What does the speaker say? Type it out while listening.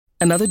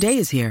Another day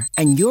is here,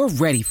 and you're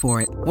ready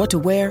for it. What to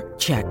wear?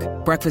 Check.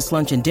 Breakfast,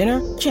 lunch, and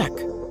dinner? Check.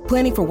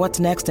 Planning for what's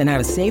next and how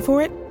to save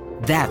for it?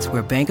 That's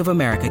where Bank of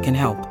America can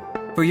help.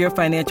 For your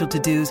financial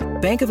to-dos,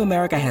 Bank of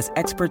America has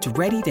experts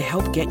ready to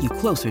help get you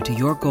closer to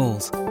your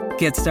goals.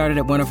 Get started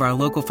at one of our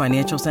local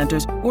financial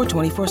centers or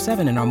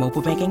 24/7 in our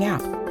mobile banking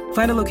app.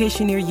 Find a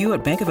location near you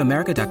at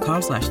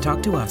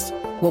bankofamerica.com/talktous.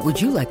 What would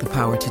you like the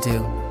power to do?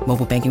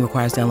 Mobile banking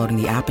requires downloading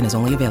the app and is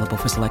only available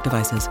for select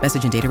devices.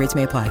 Message and data rates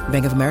may apply.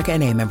 Bank of America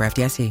N.A., member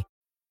FDIC.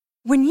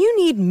 When you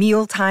need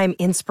mealtime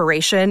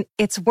inspiration,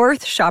 it's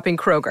worth shopping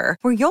Kroger,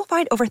 where you'll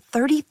find over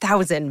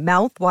 30,000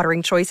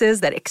 mouth-watering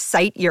choices that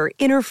excite your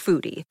inner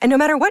foodie. And no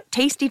matter what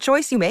tasty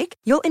choice you make,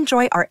 you'll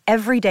enjoy our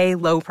everyday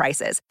low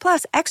prices,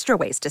 plus extra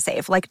ways to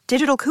save, like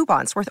digital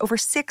coupons worth over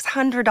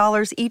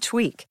 $600 each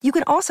week. You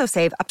can also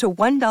save up to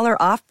 $1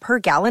 off per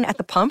gallon at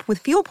the pump with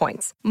fuel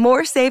points.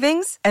 More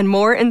savings and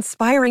more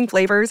inspiring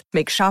flavors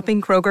make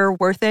shopping Kroger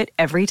worth it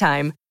every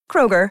time.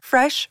 Kroger,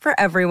 fresh for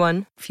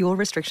everyone. Fuel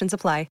restrictions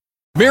apply.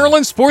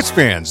 Maryland sports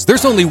fans,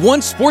 there's only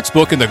one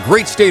sportsbook in the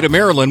great state of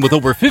Maryland with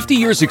over 50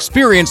 years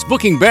experience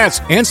booking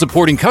bets and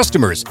supporting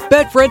customers.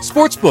 Betfred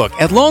Sportsbook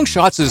at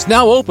Longshots is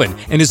now open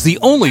and is the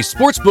only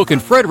sportsbook in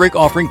Frederick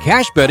offering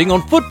cash betting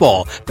on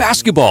football,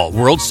 basketball,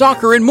 world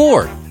soccer, and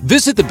more.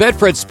 Visit the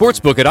Betfred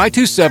Sportsbook at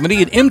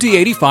I-270 and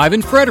MD-85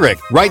 in Frederick,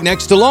 right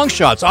next to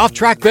Longshots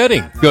off-track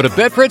betting. Go to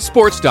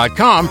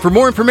BetfredSports.com for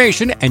more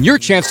information and your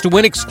chance to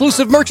win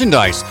exclusive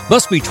merchandise.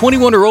 Must be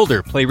 21 or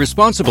older. Play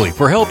responsibly.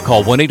 For help,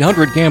 call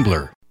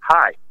 1-800-GAMBLER.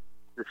 Hi,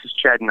 this is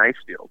Chad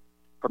Nicefield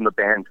from the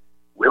band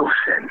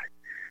Wilson.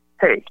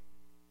 Hey,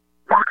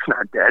 rock's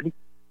not dead.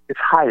 It's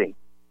hiding,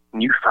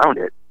 and you found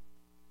it.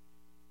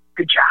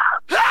 Good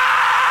job.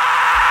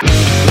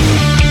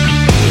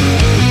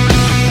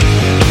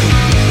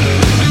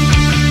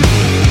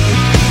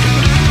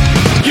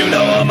 You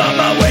know I'm on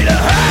my way to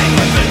hang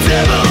with the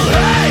devil,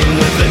 hang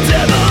with the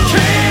devil.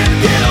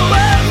 Can't get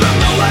away from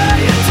the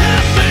way you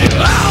tempt me.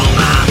 All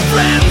my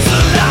friends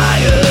are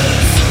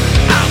liars,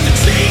 out to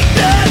cheat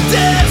the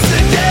dance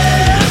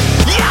again.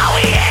 Are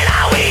we in,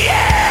 are we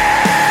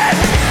in?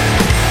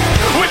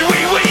 When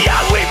we were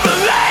young we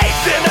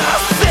believed in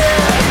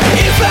ourselves.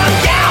 If I'm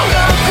down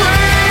to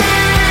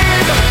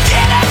breathe,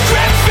 get a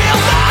grip, feel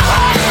my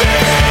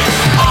heartbeat.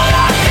 All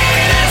I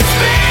need is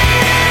speed.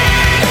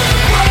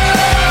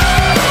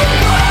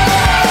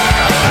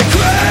 I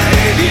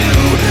crave you,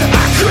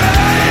 I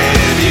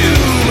crave you.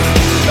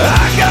 I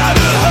got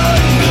a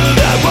hunger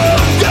that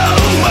won't go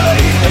away.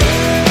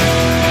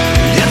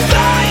 You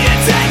thought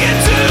you'd take it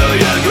to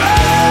your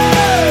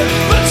grave,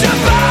 but your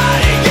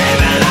body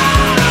gave it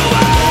all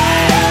away.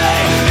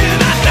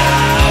 And I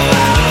know,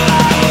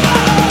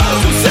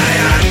 so say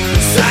it,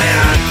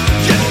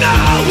 you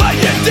know what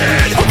you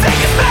did.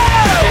 Take it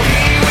back.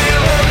 He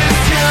will hold his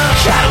tongue.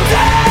 Shut him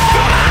down.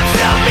 Come on,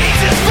 tell me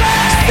just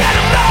right. Set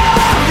him down.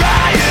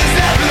 Riot's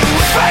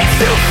everywhere. Face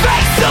to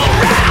face,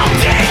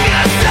 surrounding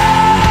us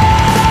all.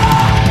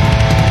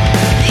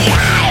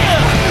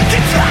 Yeah!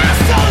 Guitar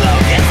solo,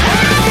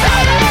 guitar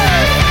solo.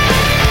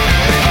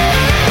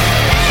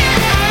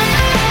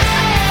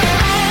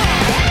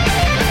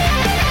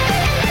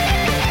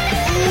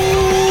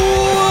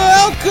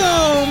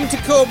 Welcome to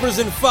Cobras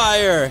and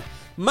Fire.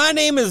 My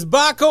name is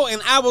Baco,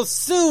 and I will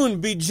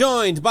soon be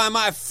joined by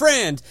my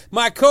friend,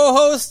 my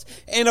co-host,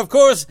 and of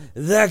course,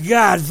 the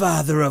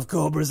godfather of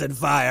Cobras and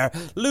Fire,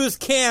 Loose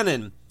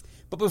Cannon.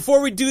 But before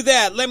we do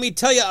that, let me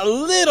tell you a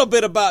little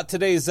bit about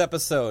today's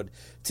episode.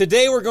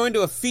 Today we're going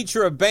to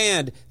feature a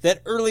band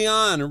that early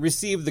on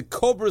received the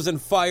Cobras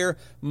and Fire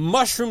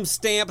Mushroom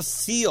Stamp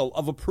seal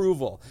of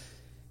approval.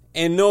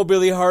 And no,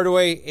 Billy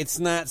Hardaway, it's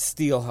not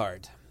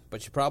Steelheart.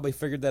 But you probably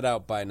figured that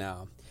out by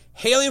now.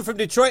 Hailing from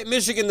Detroit,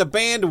 Michigan, the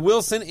band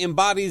Wilson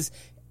embodies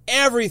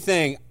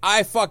everything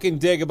I fucking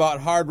dig about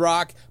hard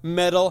rock,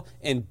 metal,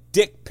 and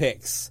dick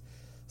pics.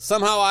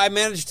 Somehow I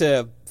managed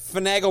to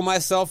finagle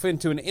myself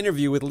into an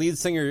interview with lead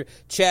singer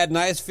Chad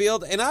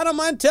Nicefield, and I don't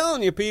mind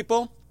telling you,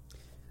 people,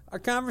 our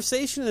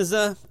conversation is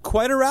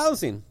quite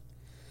arousing.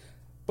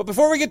 But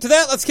before we get to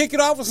that, let's kick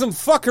it off with some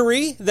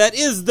fuckery. That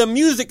is the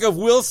music of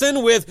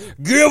Wilson with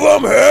Give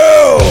 'Em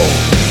Hell!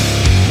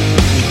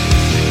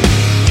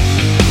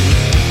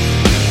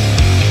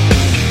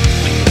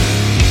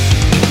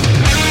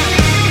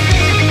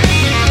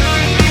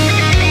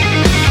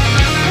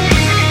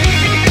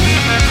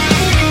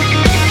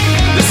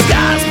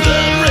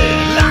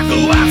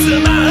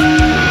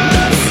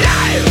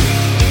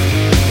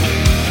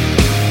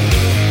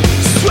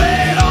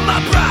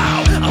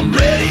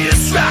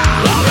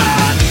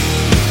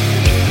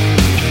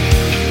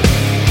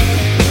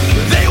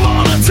 They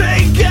wanna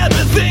take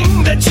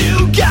everything that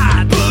you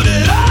got.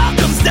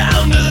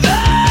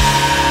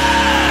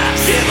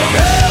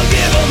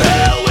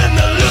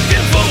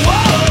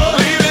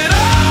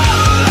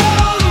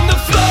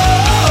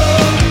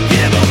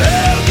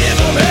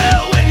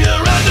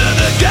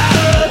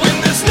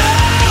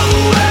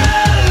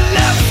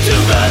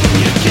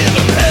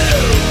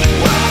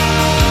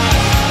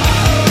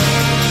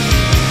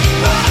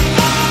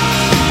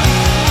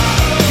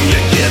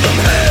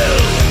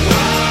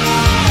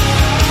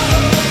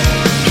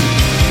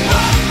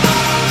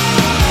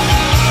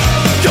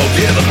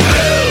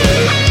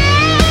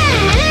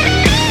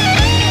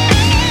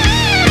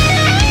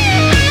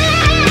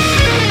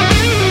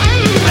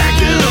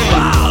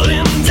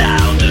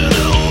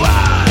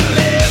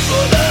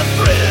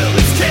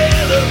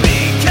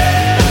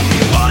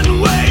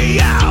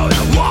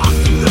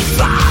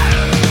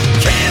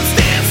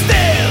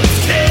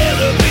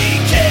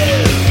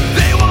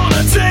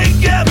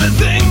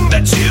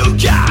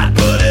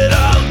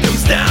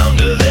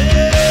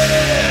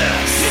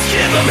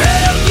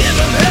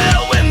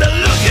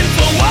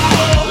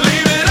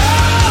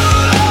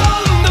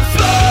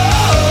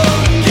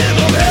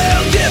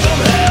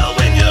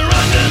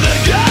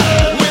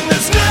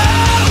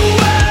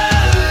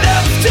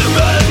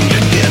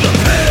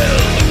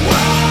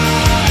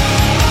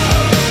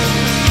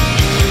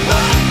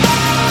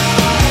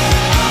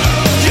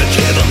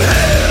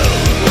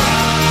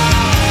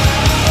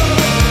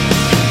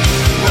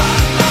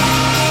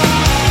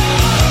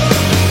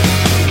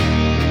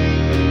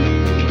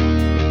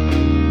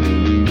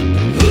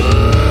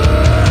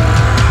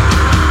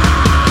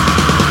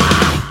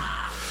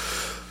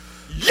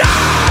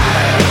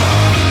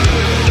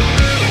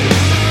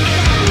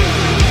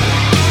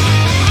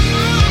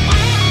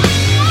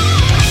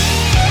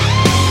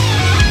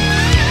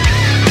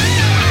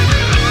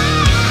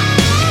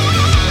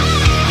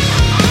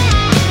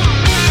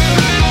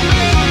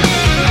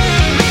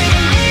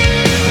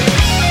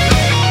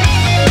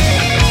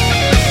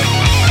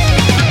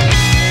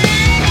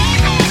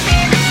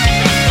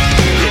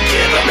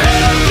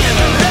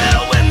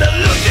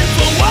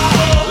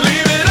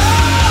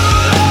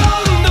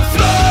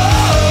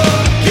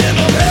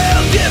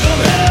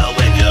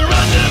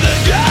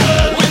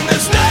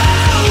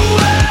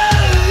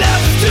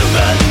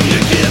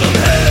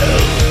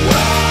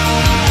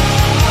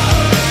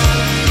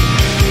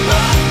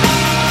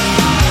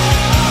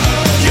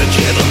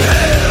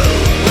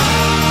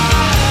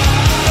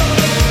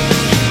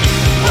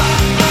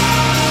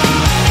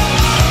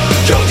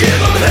 Don't give them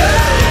hell.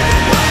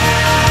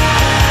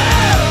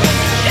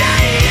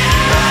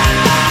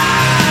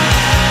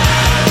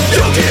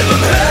 Don't give them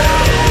hell.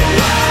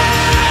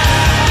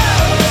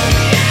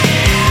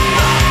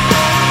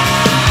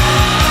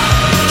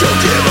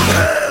 Don't give them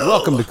hell.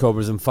 Welcome to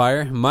Cobras and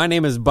Fire. My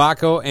name is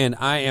Baco, and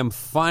I am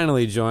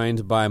finally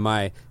joined by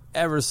my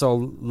ever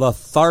so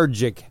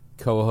lethargic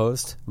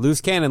co-host, Loose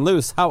Cannon.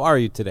 Loose, how are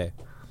you today?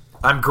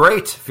 I'm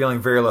great,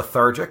 feeling very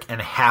lethargic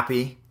and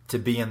happy to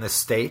be in this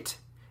state.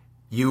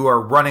 You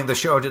are running the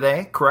show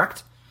today,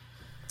 correct?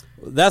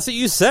 That's what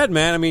you said,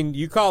 man. I mean,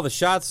 you call the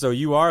shots, so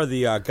you are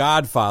the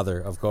godfather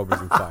of Cobras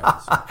and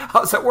Fires. How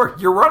does that work?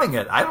 You're running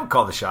it. I don't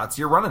call the shots.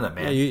 You're running it,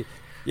 man. You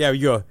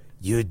go,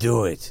 you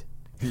do it.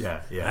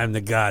 Yeah. I'm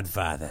the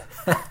godfather.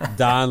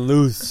 Don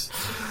Loose.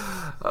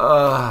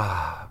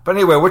 But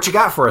anyway, what you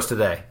got for us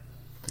today?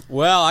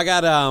 Well, I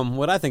got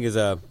what I think is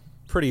a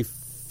pretty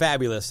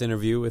fabulous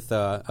interview with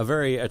a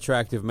very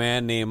attractive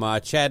man named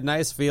Chad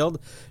Nicefield.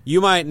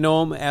 You might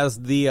know him as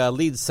the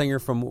lead singer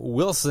from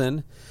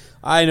Wilson.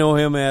 I know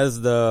him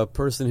as the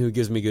person who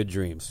gives me good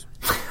dreams.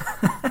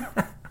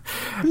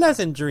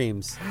 Pleasant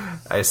dreams.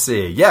 I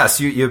see.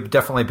 Yes, you've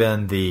definitely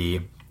been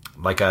the,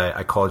 like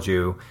I called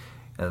you,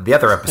 the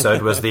other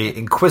episode was the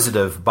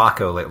inquisitive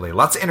Baco lately.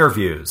 Lots of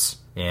interviews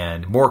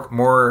and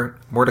more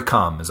to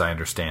come, as I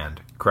understand.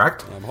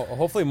 Correct?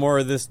 Hopefully more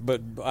of this, but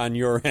on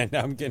your end,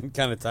 I'm getting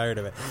kind of tired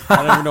of it.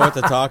 I don't even know what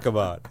to talk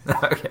about.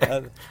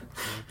 Okay.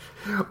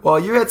 Well,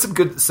 you had some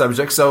good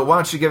subjects, so why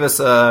don't you give us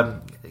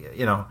kind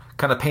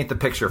of paint the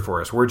picture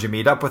for us. Where'd you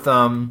meet up with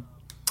them,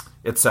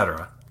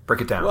 etc.? Break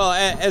it down. Well,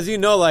 as you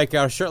know, like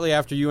shortly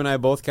after you and I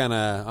both kind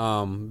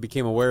of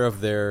became aware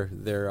of their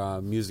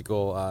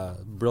musical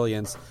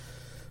brilliance,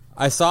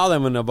 I saw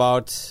them in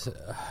about a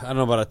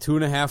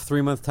 2.5,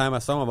 3 month time. I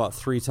saw them about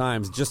 3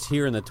 times just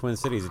here in the Twin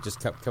Cities. It just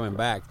kept coming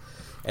back.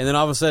 And then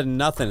all of a sudden,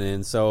 nothing.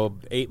 And so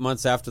 8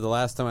 months after the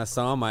last time I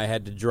saw them, I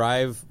had to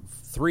drive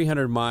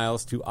 300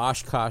 miles to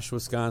Oshkosh,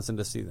 Wisconsin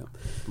to see them.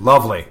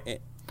 Lovely.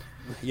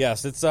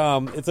 Yes, it's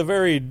a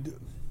very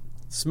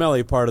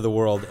smelly part of the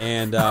world,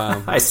 and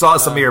I saw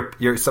some of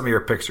your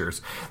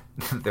pictures.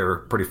 They were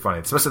pretty funny,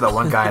 especially that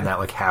one guy in that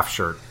like half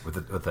shirt with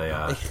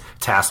the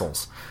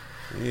tassels.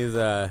 He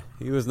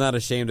was not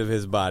ashamed of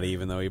his body,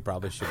 even though he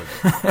probably should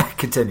have.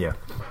 Continue.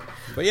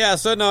 But yeah,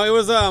 so no, it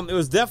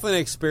was definitely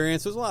an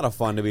experience. It was a lot of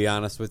fun, to be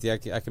honest with you. I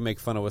can make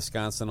fun of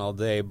Wisconsin all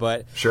day,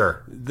 but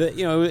sure,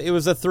 it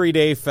was a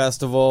 3-day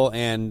festival,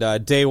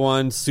 and day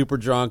 1 super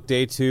drunk,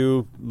 day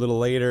 2 a little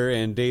later,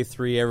 and day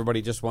 3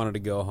 everybody just wanted to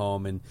go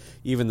home, and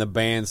even the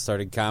band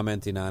started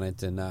commenting on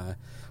it. And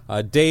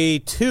day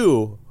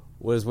 2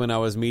 was when I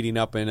was meeting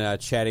up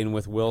and chatting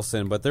with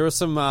Wilson, but there was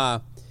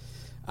some.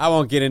 I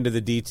won't get into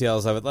the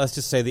details of it. Let's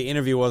just say the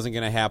interview wasn't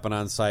going to happen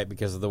on site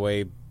because of the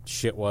way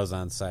shit was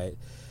on site.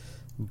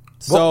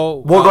 So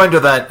we'll go into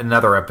that in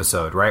another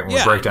episode, right? When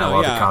we break down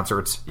all the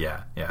concerts.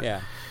 Yeah.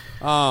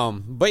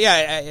 But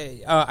yeah,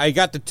 I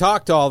got to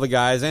talk to all the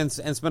guys and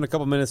spend a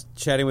couple minutes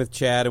chatting with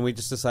Chad, and we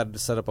just decided to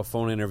set up a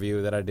phone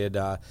interview that I did.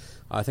 I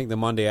think the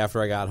Monday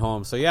after I got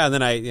home. So yeah, and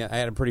then I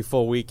had a pretty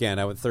full weekend.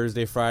 I went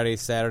Thursday, Friday,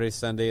 Saturday,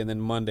 Sunday, and then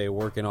Monday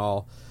working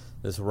all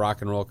this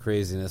rock and roll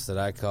craziness that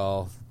I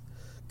call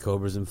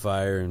Cobras and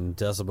Fire and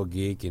Decibel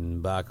Geek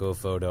and Baco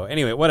Photo.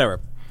 Anyway, whatever.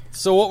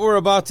 So what we're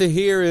about to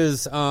hear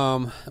is,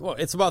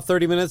 it's about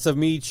 30 minutes of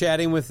me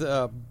chatting with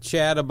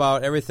Chad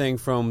about everything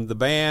from the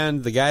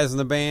band, the guys in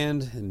the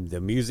band, and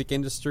the music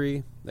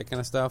industry, that kind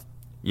of stuff.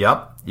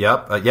 Yep.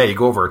 Yeah, you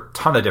go over a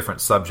ton of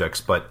different subjects,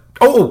 but...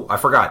 Oh, I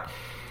forgot.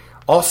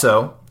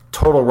 Also,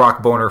 total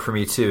rock boner for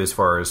me, too, as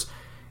far as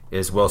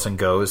Wilson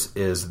goes,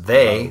 is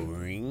they...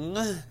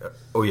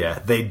 Oh, yeah.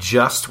 They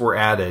just were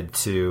added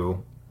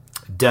to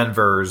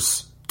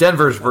Denver's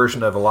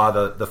version of a lot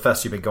of the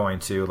fests you've been going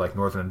to, like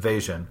Northern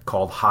Invasion,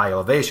 called High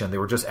Elevation. They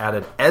were just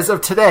added, as of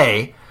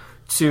today,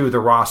 to the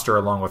roster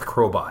along with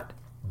Crowbot.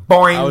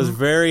 Boing! I was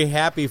very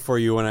happy for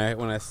you when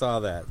I saw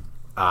that.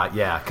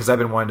 Yeah, because I've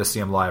been wanting to see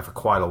him live for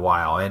quite a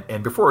while.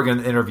 And before we get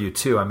into the interview,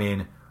 too, I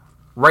mean,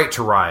 Right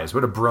to Rise,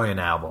 what a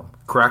brilliant album,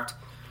 correct?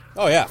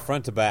 Oh, yeah,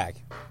 front to back.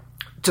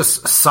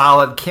 Just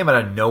solid, came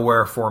out of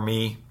nowhere for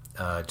me.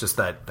 Just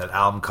that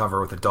album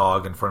cover with the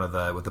dog in front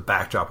of with the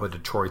backdrop of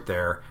Detroit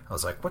there. I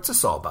was like, what's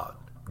this all about?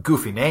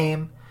 Goofy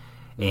name.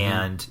 Mm-hmm.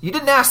 And you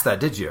didn't ask that,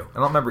 did you? I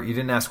don't remember. You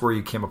didn't ask where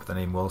you came up with the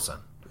name Wilson.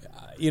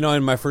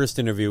 In my first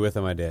interview with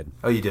him, I did.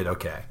 Oh, you did?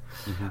 Okay.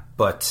 Mm-hmm.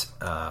 But...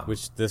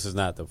 which, this is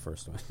not the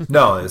first one.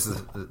 No, this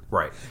is...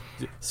 Right.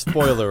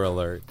 Spoiler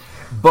alert.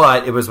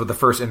 But it was with the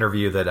first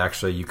interview that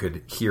actually you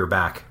could hear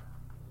back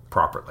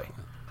properly.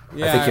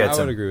 Yeah, I think you had I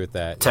would agree with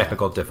that.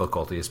 Technical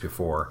difficulties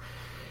before.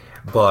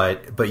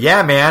 But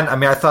yeah, man. I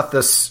mean, I thought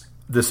this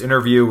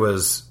interview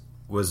was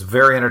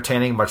very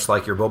entertaining, much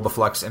like your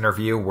Bobaflex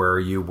interview, where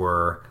you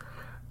were.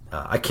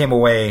 I came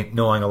away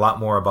knowing a lot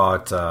more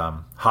about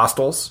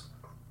hostels,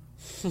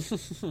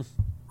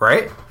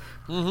 right?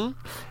 Mm-hmm.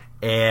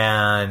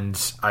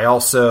 And I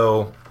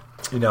also,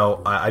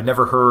 I'd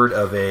never heard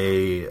of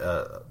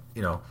a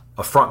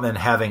a frontman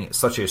having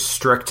such a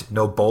strict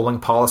no bowling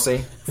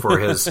policy for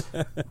his his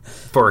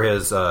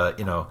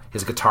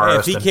guitarist.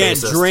 If he and can't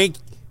bassist. drink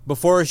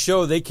before a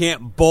show, they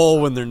can't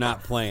bowl when they're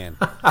not playing.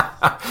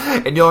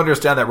 And you'll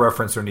understand that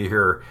reference when you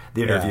hear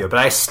the interview. Yeah. But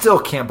I still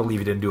can't believe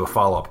you didn't do a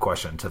follow-up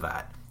question to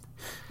that.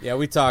 Yeah,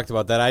 we talked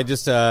about that. I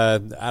just, I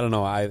don't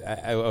know.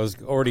 I was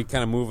already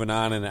kind of moving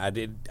on, and I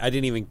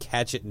didn't even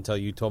catch it until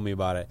you told me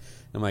about it.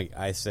 I'm like,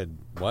 I said,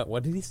 what?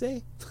 What did he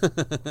say?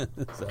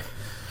 So,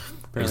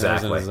 Exactly. He was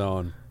on his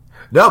own.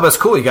 No, but it's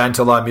cool. You got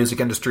into a lot of music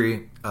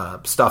industry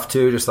stuff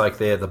too, just like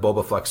they had the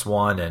Boba Flex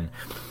one, and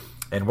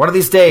one of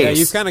these days, Yeah,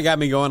 you kind of got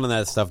me going on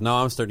that stuff.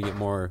 Now I'm starting to get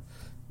more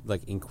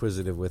like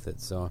inquisitive with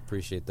it, so I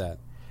appreciate that.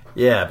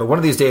 Yeah, but one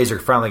of these days you're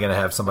finally going to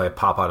have somebody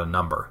pop out a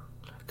number.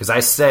 Because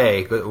I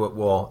say,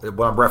 well,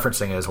 what I'm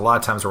referencing is a lot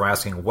of times we're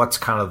asking what's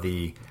kind of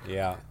the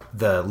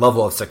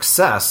level of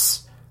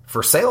success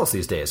for sales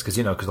these days, because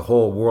the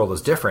whole world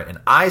is different. And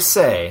I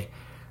say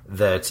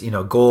that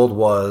gold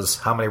was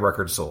how many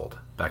records sold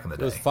back in the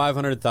day? It was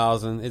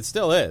 500,000. It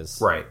still is.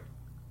 Right.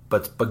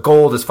 But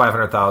gold is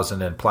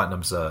 500,000 and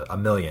platinum's a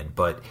million.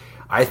 But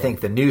I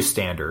think the new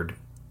standard,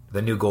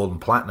 the new gold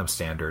and platinum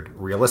standard,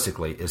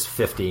 realistically, is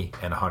 50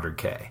 and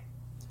 100K.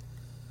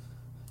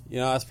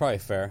 That's probably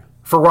fair.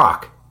 For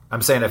rock.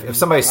 I'm saying if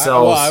somebody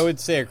sells... I would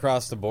say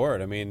across the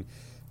board. I mean,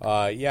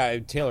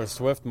 Taylor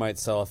Swift might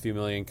sell a few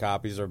million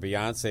copies, or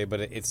Beyonce,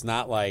 but it's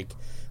not like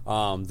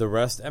the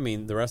rest. I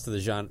mean, the rest of the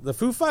genre. The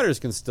Foo Fighters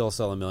can still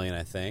sell a million,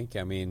 I think.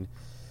 I mean,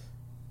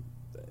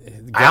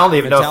 I don't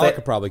even know if Metallica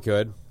they probably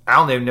could. I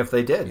don't even know if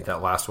they did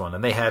that last one,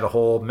 and they had a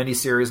whole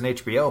miniseries in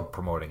HBO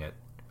promoting it.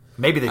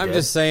 Maybe they did. I'm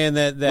just saying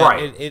that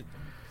Right.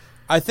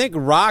 I think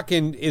rock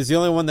is the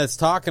only one that's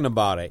talking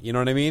about it. You know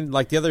what I mean?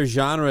 Like the other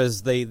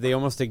genres, they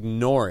almost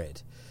ignore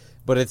it,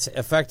 but it's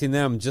affecting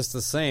them just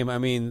the same. I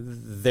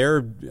mean,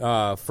 their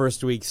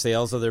first week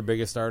sales of their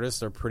biggest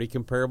artists are pretty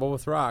comparable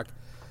with rock,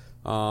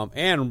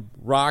 and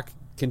rock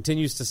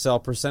continues to sell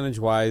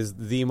percentage-wise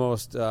the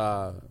most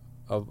out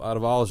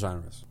of all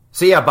genres.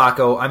 So yeah,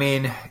 Baco, I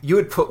mean, you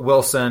would put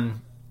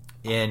Wilson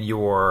in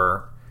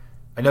your...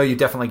 I know you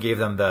definitely gave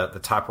them the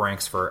top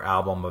ranks for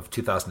album of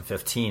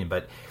 2015,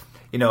 but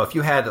if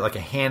you had like a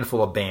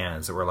handful of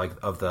bands that were like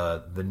of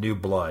the new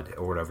blood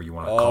or whatever you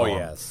want to call them,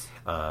 yes,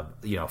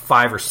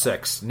 5 or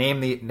 6.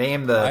 Name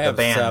the I have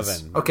bands.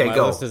 7. Okay, My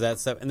go. list is at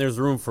 7, and there's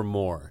room for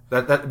more.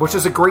 That which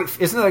is a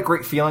great. Isn't that a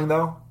great feeling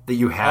though that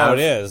you have? It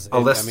is. A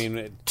list.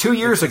 2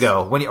 years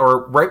ago,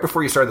 or right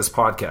before you started this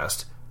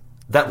podcast,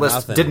 that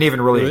list didn't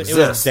even really exist.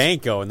 It was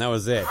Danko, and that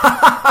was it.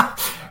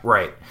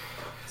 Right.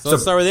 So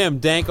let's start with him.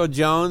 Danko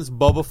Jones,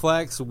 Boba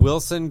Flex,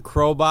 Wilson,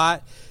 Crowbot,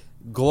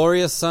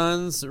 Gloria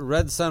Sons,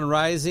 Red Sun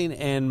Rising,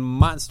 and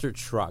Monster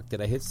Truck. Did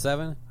I hit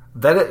 7?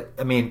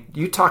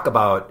 You talk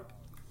about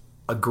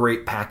a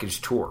great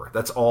package tour.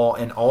 That's all,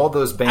 and all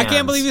those bands. I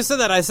can't believe you said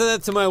that. I said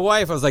that to my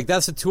wife. I was like,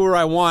 that's a tour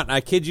I want. I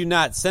kid you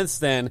not. Since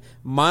then,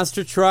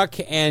 Monster Truck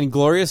and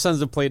Gloria Sons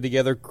have played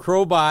together.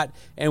 Crowbot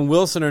and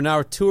Wilson are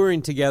now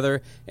touring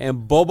together.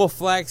 And Boba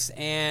Flex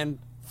and...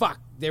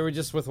 they were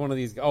just with one of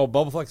these... Oh,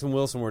 Boba Flex and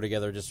Wilson were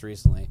together just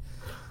recently.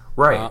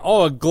 Right.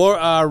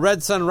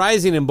 Red Sun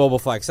Rising and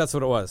Boba Flex. That's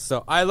what it was.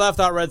 So I left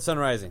out Red Sun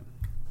Rising.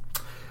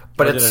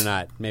 But or did or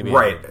not? Maybe.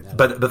 Right.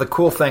 But the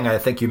cool thing, I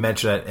think you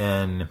mentioned it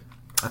in...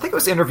 I think it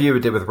was the interview we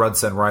did with Red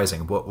Sun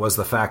Rising, was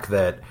the fact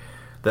that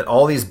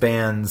all these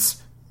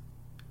bands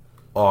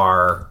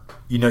are...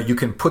 you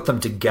can put them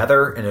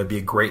together and it would be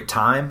a great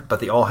time, but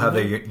they all have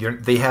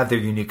they have their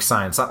unique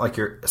sound. It's not like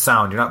your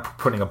sound. You're not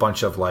putting a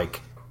bunch of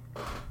like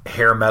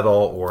hair metal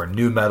or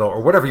new metal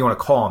or whatever you want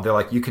to call them. They're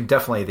like,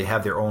 they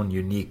have their own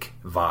unique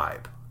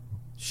vibe.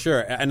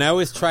 Sure, and I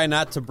always try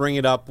not to bring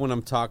it up when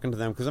I'm talking to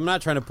them, because I'm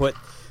not trying to put...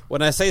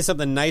 When I say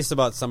something nice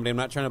about somebody, I'm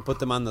not trying to put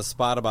them on the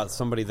spot about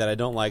somebody that I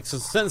don't like. So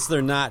since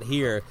they're not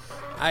here,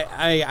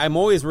 I'm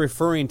always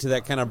referring to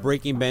that kind of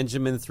Breaking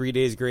Benjamin, 3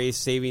 Days Grace,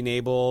 Saving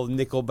Abel,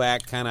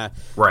 Nickelback kind of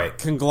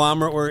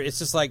conglomerate where it's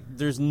just like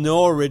there's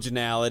no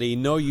originality,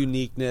 no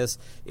uniqueness.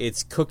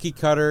 It's cookie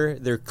cutter.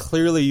 They're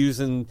clearly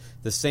using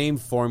the same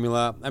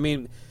formula. I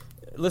mean,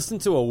 listen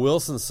to a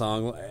Wilson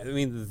song. I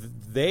mean,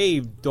 they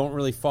don't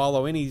really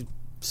follow any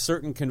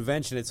certain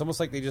convention. It's almost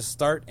like they just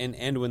start and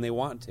end when they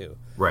want to.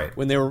 Right.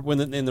 When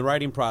in the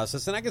writing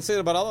process. And I can say that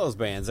about all those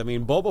bands. I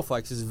mean, Boba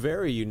Flex is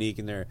very unique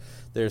in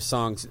their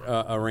songs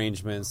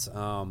arrangements.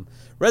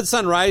 Red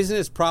Sun Rising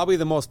is probably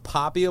the most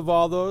poppy of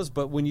all those,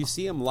 but when you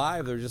see them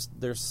live,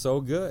 they're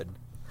so good.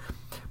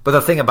 But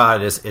the thing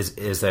about it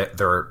is that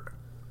they're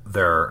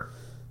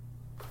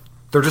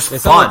just they fun.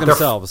 Sound like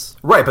themselves.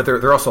 Right, but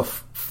they're also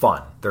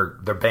fun.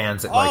 They're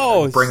bands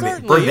that bring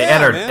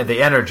the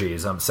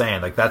energies. I'm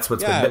saying like that's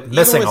what's been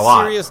missing a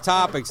lot. Serious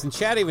topics, and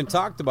Chad even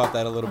talked about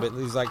that a little bit.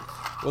 He's like,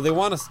 well, they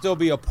want to still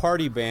be a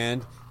party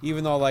band,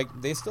 even though like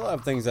they still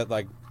have things that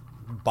like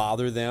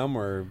bother them,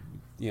 or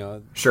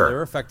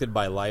they're affected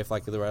by life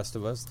like the rest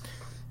of us.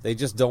 They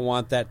just don't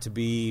want that to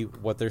be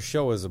what their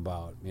show is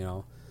about.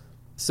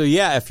 So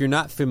yeah, if you're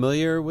not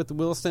familiar with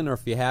Wilson, or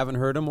if you haven't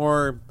heard him,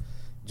 or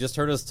just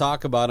heard us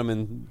talk about him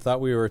and thought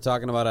we were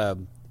talking about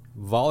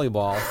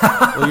volleyball.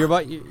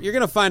 Well, you're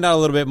going to find out a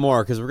little bit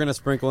more because we're going to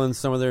sprinkle in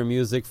some of their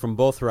music from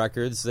both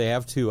records. They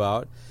have 2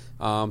 out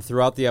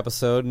throughout the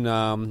episode,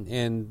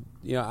 and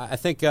you know, I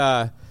think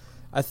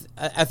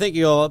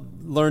you'll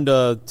learn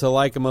to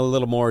like him a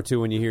little more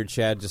too when you hear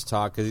Chad just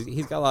talk, because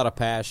he's got a lot of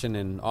passion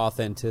and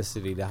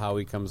authenticity to how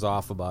he comes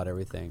off about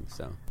everything.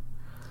 So,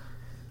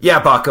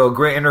 yeah, Baco,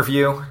 great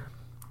interview.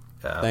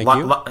 Thank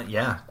you.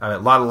 Yeah, I mean,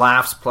 a lot of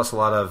laughs, plus you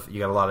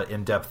got a lot of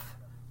in-depth.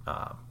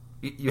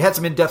 You had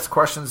some in-depth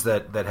questions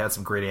that had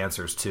some great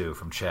answers too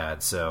from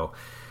Chad. So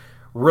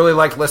really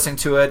liked listening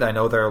to it. I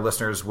know their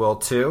listeners will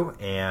too,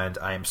 and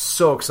I am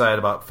so excited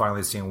about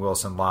finally seeing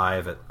Wilson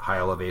live at High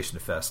Elevation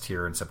Fest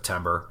here in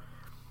September.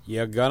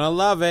 You're gonna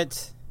love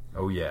it.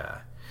 Oh yeah.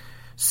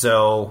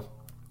 So,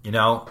 you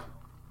know,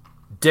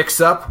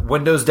 dicks up,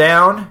 windows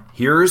down.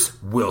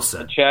 Here's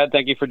Wilson. Chad,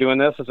 thank you for doing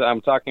this.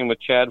 I'm talking with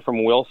Chad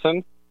from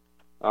Wilson.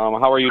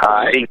 How are you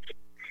today? Hi.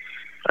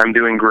 I'm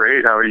doing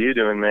great. How are you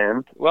doing,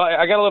 man? Well,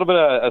 I got a little bit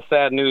of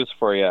sad news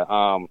for you.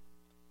 I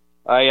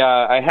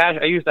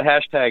used the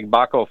hashtag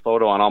Baco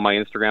photo on all my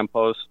Instagram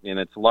posts, and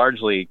it's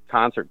largely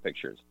concert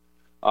pictures.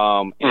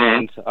 But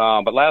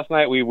last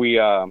night we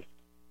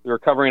were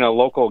covering a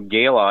local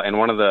gala, and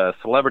one of the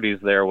celebrities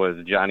there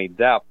was Johnny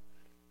Depp,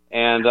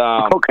 and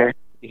okay.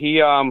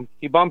 He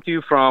bumped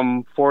you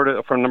from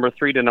number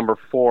 3 to number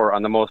 4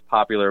 on the most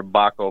popular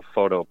Baco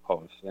photo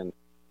posts, and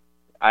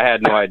I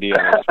had no idea.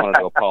 I just wanted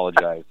to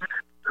apologize.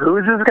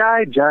 Who's this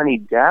guy? Johnny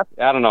Depp?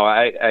 I don't know.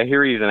 I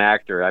hear he's an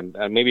actor.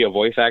 Maybe a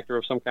voice actor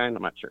of some kind.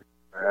 I'm not sure.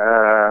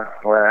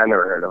 Well, I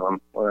never heard of him.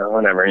 Well,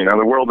 whatever. You know,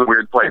 the world's a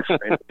weird place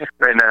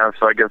right now.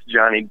 So I guess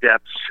Johnny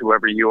Depp's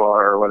whoever you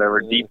are, or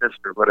whatever, deepest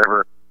or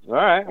whatever. All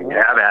right.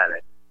 Have at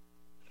it.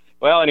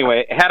 Well,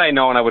 anyway, had I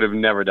known, I would have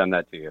never done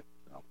that to you.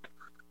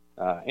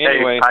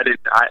 Anyway,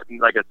 hey,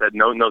 like I said,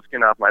 no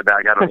skin off my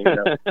back. I don't even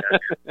know.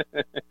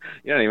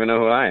 You don't even know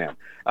who I am.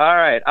 All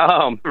right.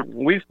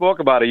 We spoke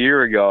about a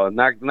year ago,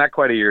 not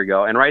quite a year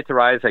ago, and Right to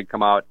Rise had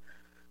come out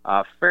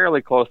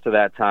fairly close to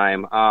that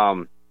time.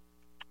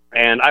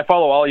 And I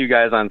follow all you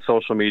guys on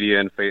social media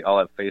and all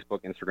that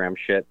Facebook, Instagram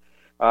shit.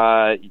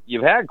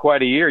 You've had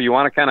quite a year. You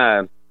want to kind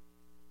of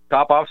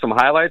top off some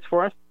highlights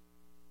for us?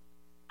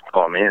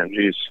 Oh man,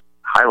 geez,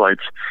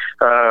 highlights.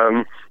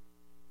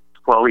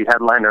 Well, we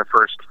headlined our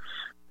first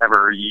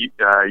ever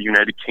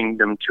United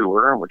Kingdom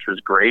tour, which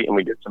was great, and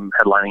we did some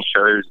headlining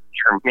shows in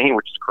Germany,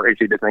 which is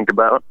crazy to think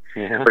about.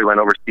 Yeah. We went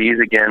overseas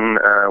again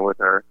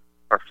with our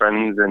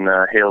friends in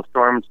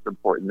Hailstorm to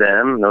support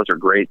them. Those are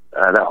great.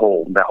 That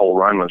whole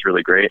run was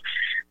really great.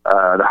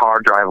 The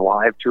Hard Drive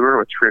Live tour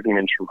with Trivium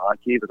and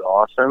Tremonti was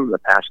awesome. The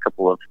past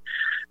couple of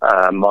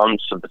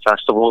months of the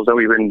festivals that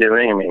we've been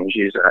doing, I mean,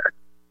 geez,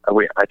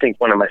 I think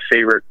one of my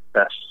favorite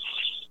fests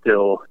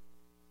still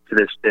to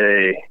this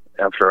day,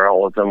 after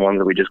all of the ones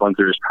that we just went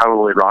through, is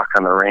probably Rock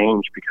on the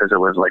Range, because it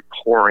was like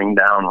pouring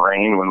down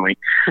rain when we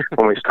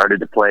started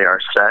to play our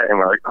set, and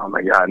we're like, oh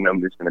my god,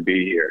 nobody's going to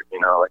be here, you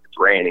know, like it's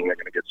raining, they're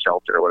going to get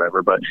shelter or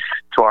whatever. But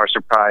to our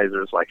surprise,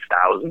 there's like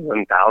thousands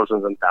and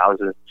thousands and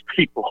thousands of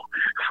people.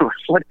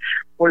 what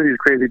are these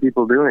crazy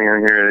people doing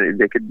in here?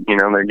 They could, you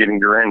know, they're getting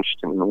drenched,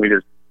 and we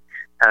just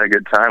had a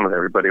good time with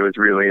everybody. It was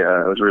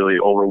really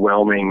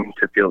overwhelming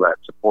to feel that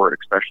support,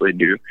 especially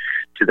due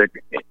to the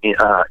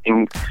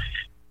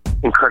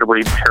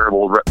incredibly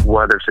terrible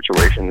weather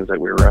situations that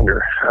we were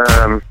under.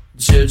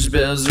 Church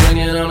bells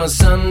ringing on a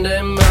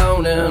Sunday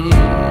morning,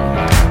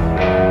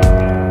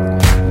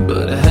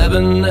 but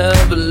heaven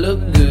never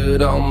looked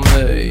good on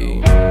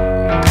me.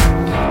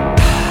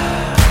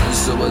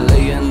 So I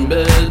lay in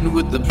bed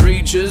with the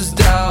preacher's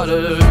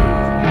daughter,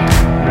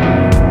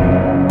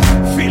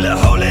 feel the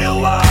holy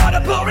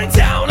water pouring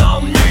down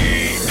on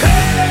me.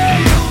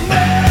 Hail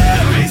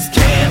Marys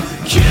can't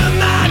cure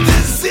my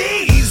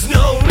disease,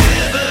 no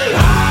river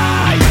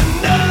high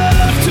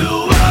enough to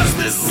wash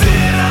the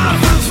sin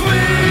off of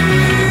me.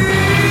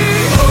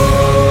 Oh,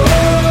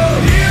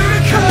 here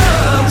it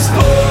comes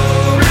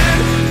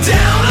pouring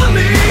down on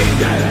me.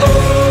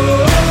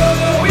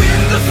 Oh,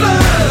 in the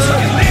floods, you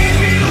can lead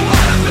me to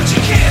water, but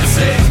you can't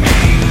save me.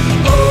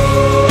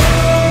 Oh,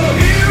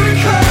 here it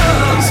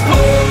comes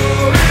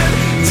pouring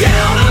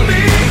down on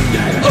me.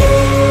 Oh,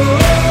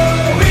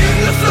 in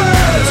the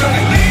floods, you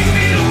can lead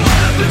me to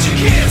water, but you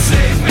can't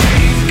save me.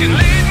 You can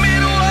lead me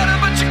to water,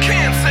 but you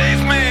can't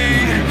save me.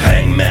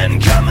 Hangman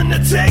coming to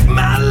take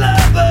my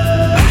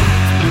lover.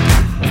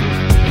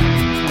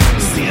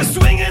 See her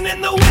swinging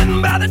in the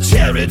wind by the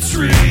cherry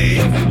tree.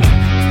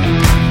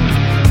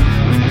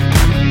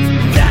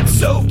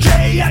 That's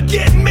okay, I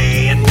get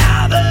me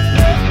another.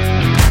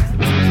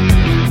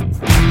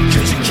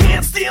 'Cause you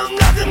can't steal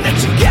nothing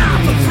that you got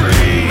for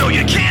free. No,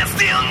 you can't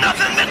steal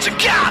nothing that you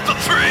got for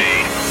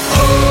free.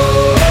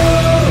 Oh,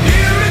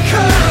 here it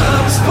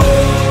comes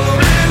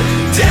pouring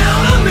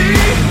down on me.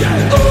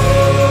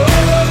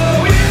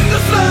 Oh, in the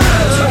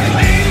floods, you can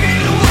lead me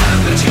to water,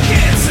 but you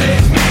can't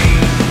save me.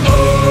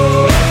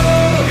 Oh,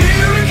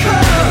 here it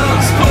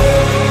comes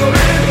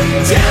pouring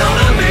down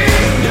on me.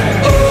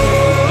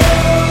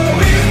 Oh,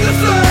 in the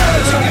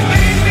floods, you can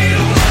lead me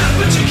to water,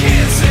 but you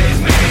can't save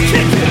me.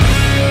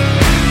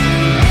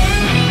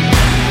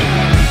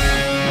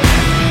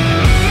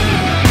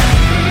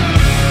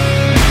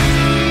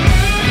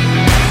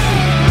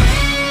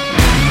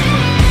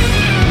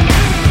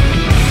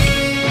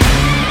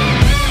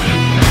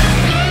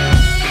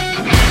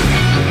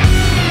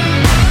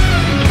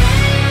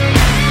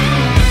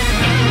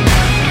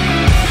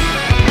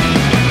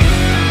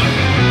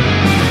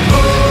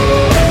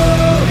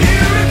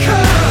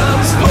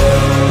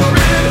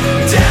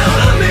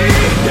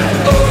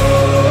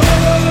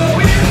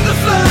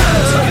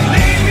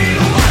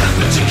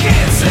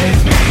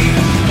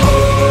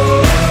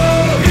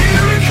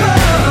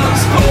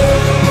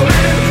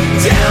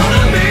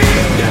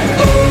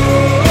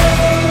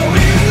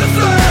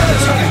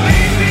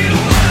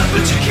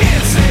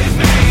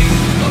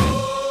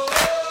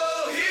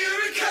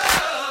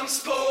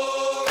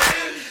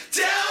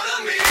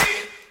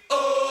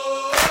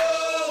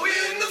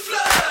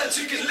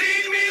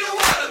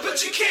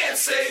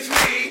 save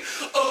me.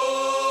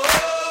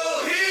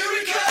 Oh, here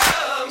it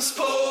comes,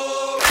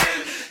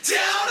 pouring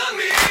down on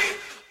me.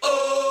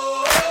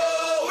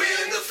 Oh,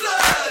 in the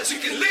floods, you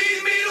can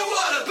lead me to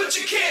water, but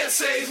you can't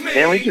save me.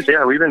 And we've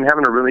been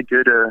having a really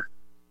good year.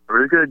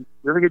 We're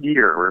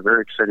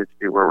very excited to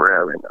be where we're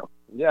at right now.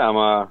 Yeah,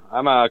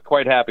 I'm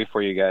quite happy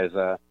for you guys.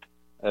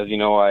 As you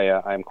know,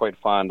 I'm quite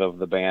fond of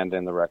the band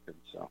and the record.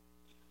 So,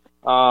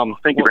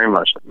 thank you very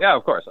much. Yeah,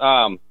 of course.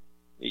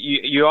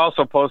 You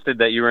also posted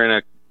that you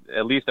were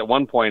at least at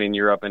one point in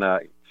Europe in a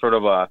sort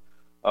of a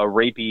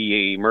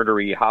rapey,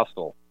 murdery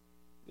hostel.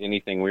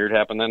 Anything weird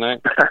happened that night?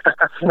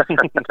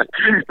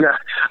 No,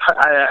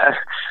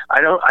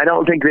 I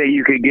don't think that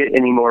you could get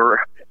any more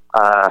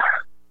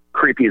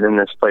creepy than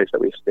this place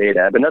that we stayed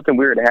at. But nothing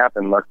weird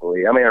happened,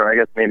 luckily. I mean, or I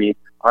guess maybe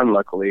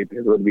unluckily,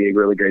 because it would be a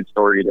really great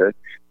story to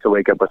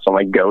wake up with some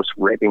like ghost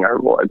raping our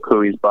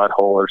Pooey's butthole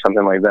or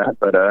something like that.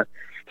 But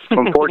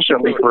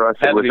unfortunately for us,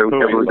 it was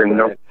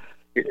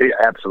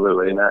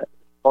absolutely not.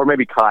 Or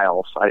maybe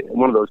Kyle's.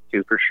 One of those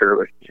two for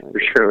sure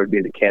would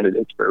be the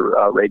candidates for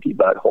rapey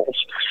buttholes.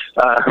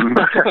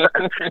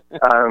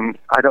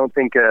 I don't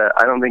think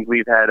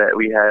we had a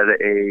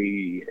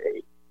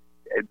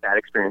bad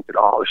experience at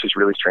all. It was just a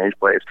really strange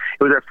place.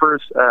 It was our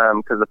first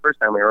because the first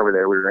time we were over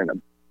there, we were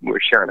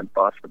sharing a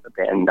bus with the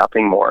band,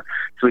 nothing more.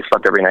 So we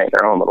slept every night in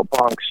our own little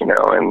bunks, you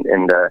know.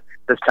 And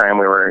this time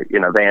we were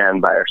in a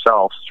van by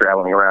ourselves,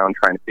 traveling around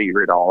trying to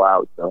figure it all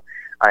out. So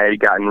I had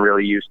gotten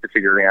really used to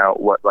figuring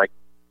out what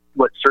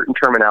certain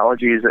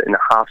terminologies in a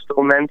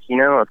hostel meant, you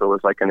know, if it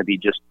was like going to be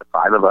just the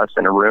five of us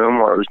in a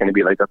room, or it was going to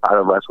be like the five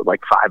of us with like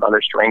five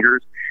other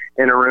strangers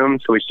in a room.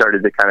 So we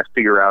started to kind of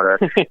figure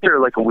out after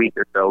like a week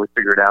or so, we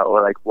figured out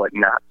like what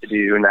not to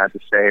do, not to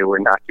say, where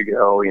not to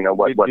go, you know.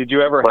 Did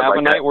you ever have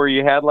a night where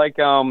you had like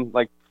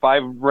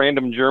five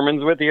random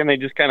Germans with you and they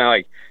just kind of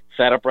like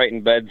sat upright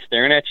in bed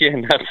staring at you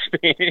and not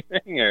saying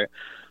anything? Or?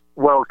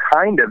 Well,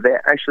 kind of. They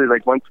actually,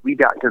 like, once we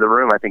got into the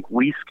room, I think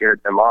we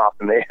scared them off,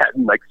 and they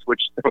hadn't like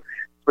switched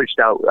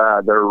out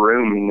their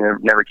room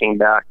and never came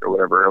back or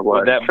whatever it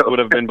was. That would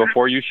have been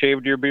before you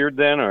shaved your beard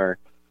then, or?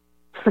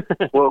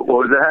 What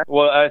was that?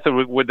 Well, I said,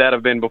 would that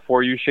have been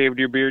before you shaved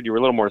your beard? You were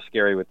a little more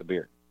scary with the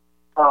beard.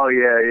 Oh,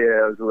 yeah.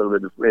 It was a little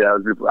bit. Yeah,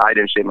 I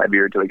didn't shave my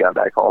beard until we got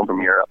back home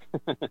from Europe.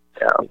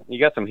 Yeah. You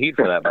got some heat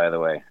for that, by the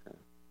way.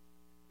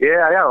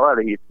 Yeah, I got a lot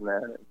of heat from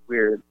that. It's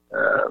weird.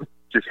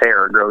 Just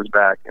hair grows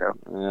back, you know.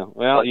 Yeah.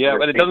 Well, yeah,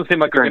 but it doesn't seem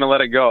like you're going to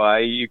let it go.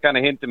 You kind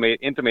of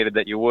intimated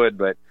that you would,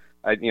 but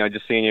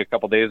just seeing you a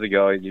couple days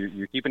ago,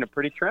 you're keeping it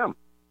pretty trim.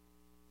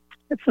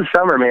 It's the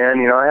summer, man.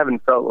 You know, I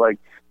haven't felt like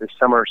the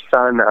summer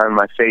sun on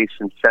my face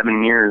in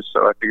 7 years,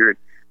 so I figured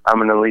I'm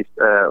going to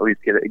at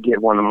least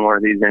get one more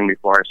of these in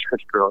before I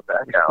start to grow it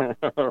back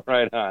out.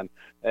 Right on.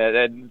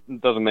 That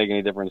doesn't make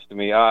any difference to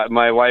me.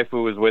 My wife,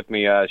 who was with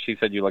me, she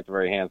said you looked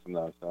very handsome,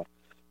 though, so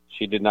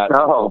she did not.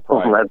 Oh,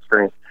 that's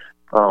great.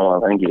 Oh,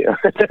 well, thank you.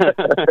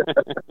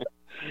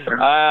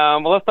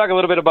 Well, let's talk a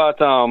little bit about,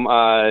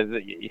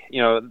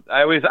 you know,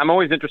 I'm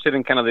always interested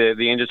in kind of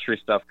the industry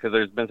stuff because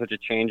there's been such a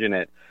change in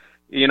it.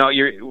 You know,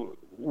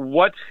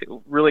 what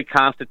really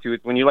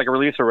constitutes, when you like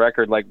release a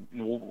record, like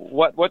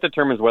what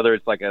determines whether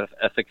it's like a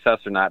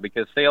success or not?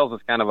 Because sales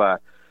is kind of a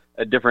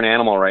different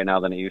animal right now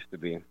than it used to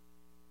be.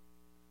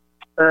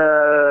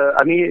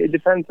 I mean, it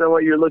depends on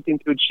what you're looking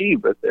to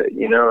achieve with it.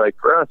 You know, like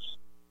for us,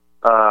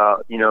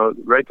 you know,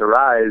 Right to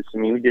Rise, I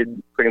mean, we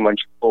did pretty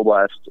much full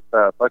blast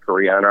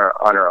fuckery on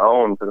our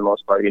own for the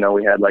most part. You know,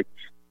 we had like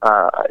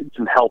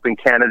some help in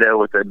Canada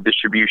with the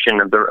distribution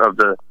of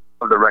the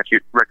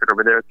record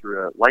over there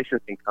through a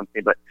licensing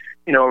company, but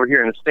you know, over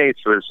here in the States,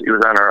 it was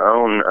on our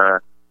own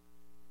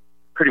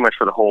pretty much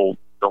for the whole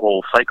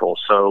cycle.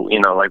 So you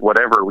know, like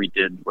whatever we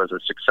did was a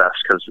success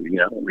because you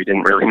know we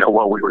didn't really know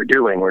what we were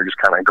doing. We were just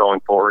kind of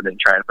going forward and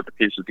trying to put the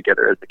pieces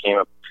together as they came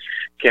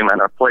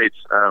on our plates.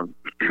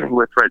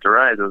 With Right to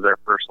Rise, it was our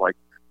first like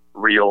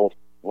real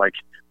like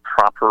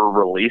proper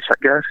release, I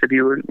guess, if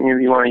you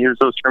want to use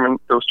those terms.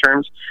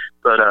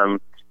 But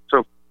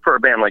so for a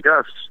band like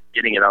us,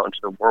 getting it out into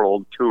the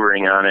world,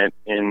 touring on it,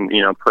 and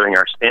you know putting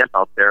our stamp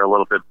out there a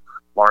little bit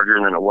larger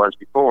than it was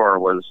before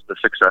was the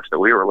success that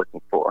we were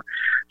looking for.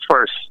 As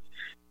far as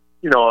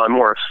you know, a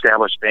more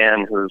established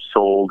band who's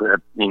sold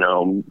you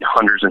know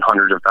hundreds and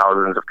hundreds of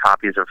thousands of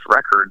copies of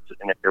records,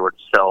 and if they were to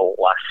sell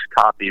less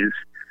copies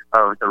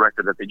of the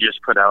record that they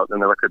just put out than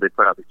the record they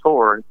put out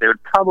before, they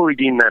would probably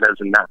deem that as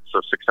a not so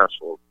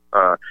successful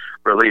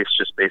release,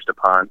 just based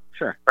upon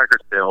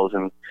record sales.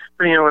 And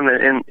but, you know,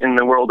 in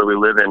the world that we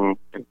live in,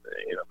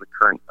 you know, the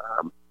current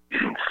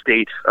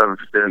state of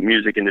the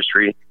music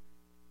industry,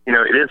 you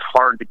know, it is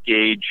hard to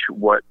gauge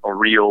what a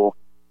real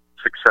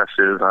success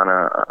is on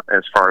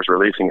as far as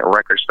releasing a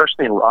record,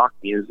 especially in rock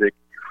music.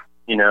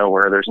 You know,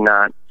 where there isn't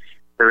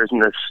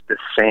this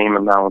same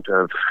amount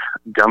of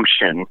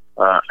gumption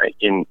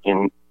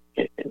in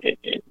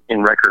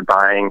record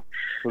buying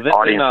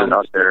audiences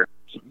out there.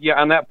 Yeah,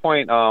 on that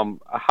point,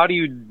 how do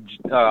you,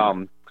 I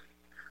don't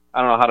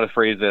know how to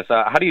phrase this.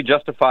 How do you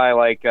justify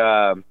like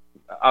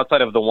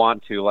outside of the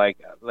want to, like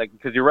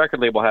because your record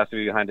label has to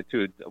be behind it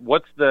too.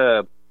 What's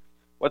the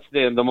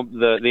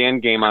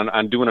end game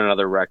on doing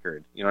another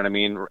record? You know what I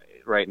mean?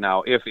 Right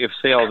now, if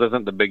sales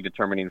isn't the big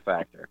determining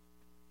factor.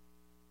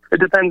 It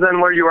depends on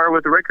where you are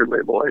with the record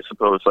label, I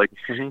suppose. Like,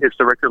 if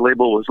the record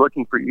label was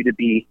looking for you to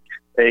be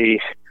a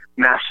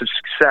massive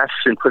success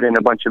and put in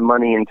a bunch of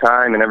money and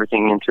time and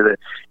everything into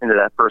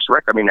that first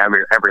record, I mean,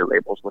 every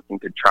label's looking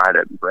to try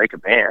to break a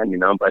band, you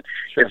know. But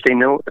if they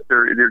know that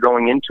they're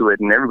going into it,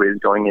 and everybody's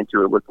going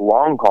into it with the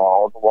long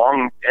haul, the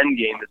long end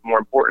game is more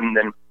important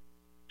than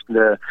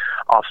the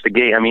off the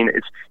gate. I mean,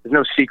 there's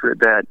no secret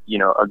that, you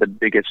know, the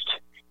biggest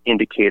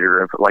indicator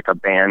of like a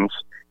band's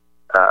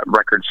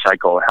record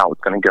cycle, how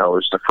it's going to go,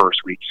 is the first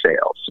week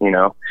sales, you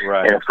know.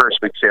 Right. And the first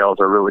week sales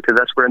are really, because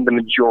that's where the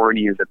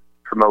majority of the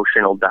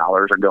promotional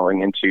dollars are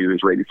going into, is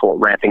right before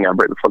ramping up,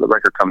 right before the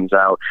record comes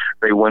out,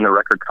 right when the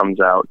record comes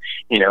out,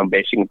 you know.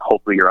 Basically,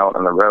 hopefully you're out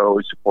on the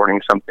road supporting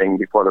something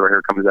before the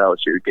record comes out,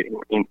 so you're getting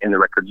in the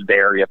records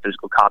there. You have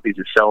physical copies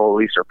to sell, at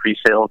least, or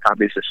pre-sale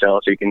copies to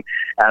sell, so you can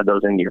add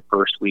those into your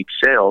first week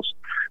sales.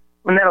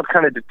 And that'll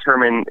kind of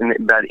determine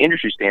by the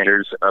industry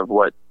standards of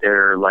what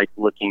they're like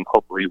looking,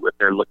 hopefully what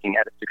they're looking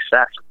at a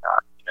success or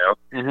not,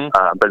 you know.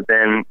 But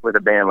then with a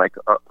band like,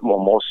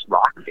 most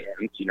rock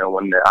bands, you know,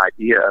 when the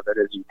idea of it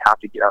is you have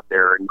to get out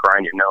there and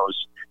grind your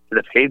nose to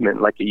the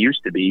pavement like it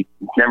used to be.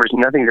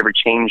 Nothing's ever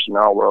changed in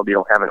our world. You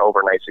don't have an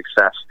overnight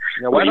success.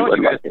 Yeah, why don't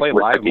you guys play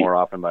live more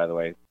often, by the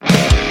way?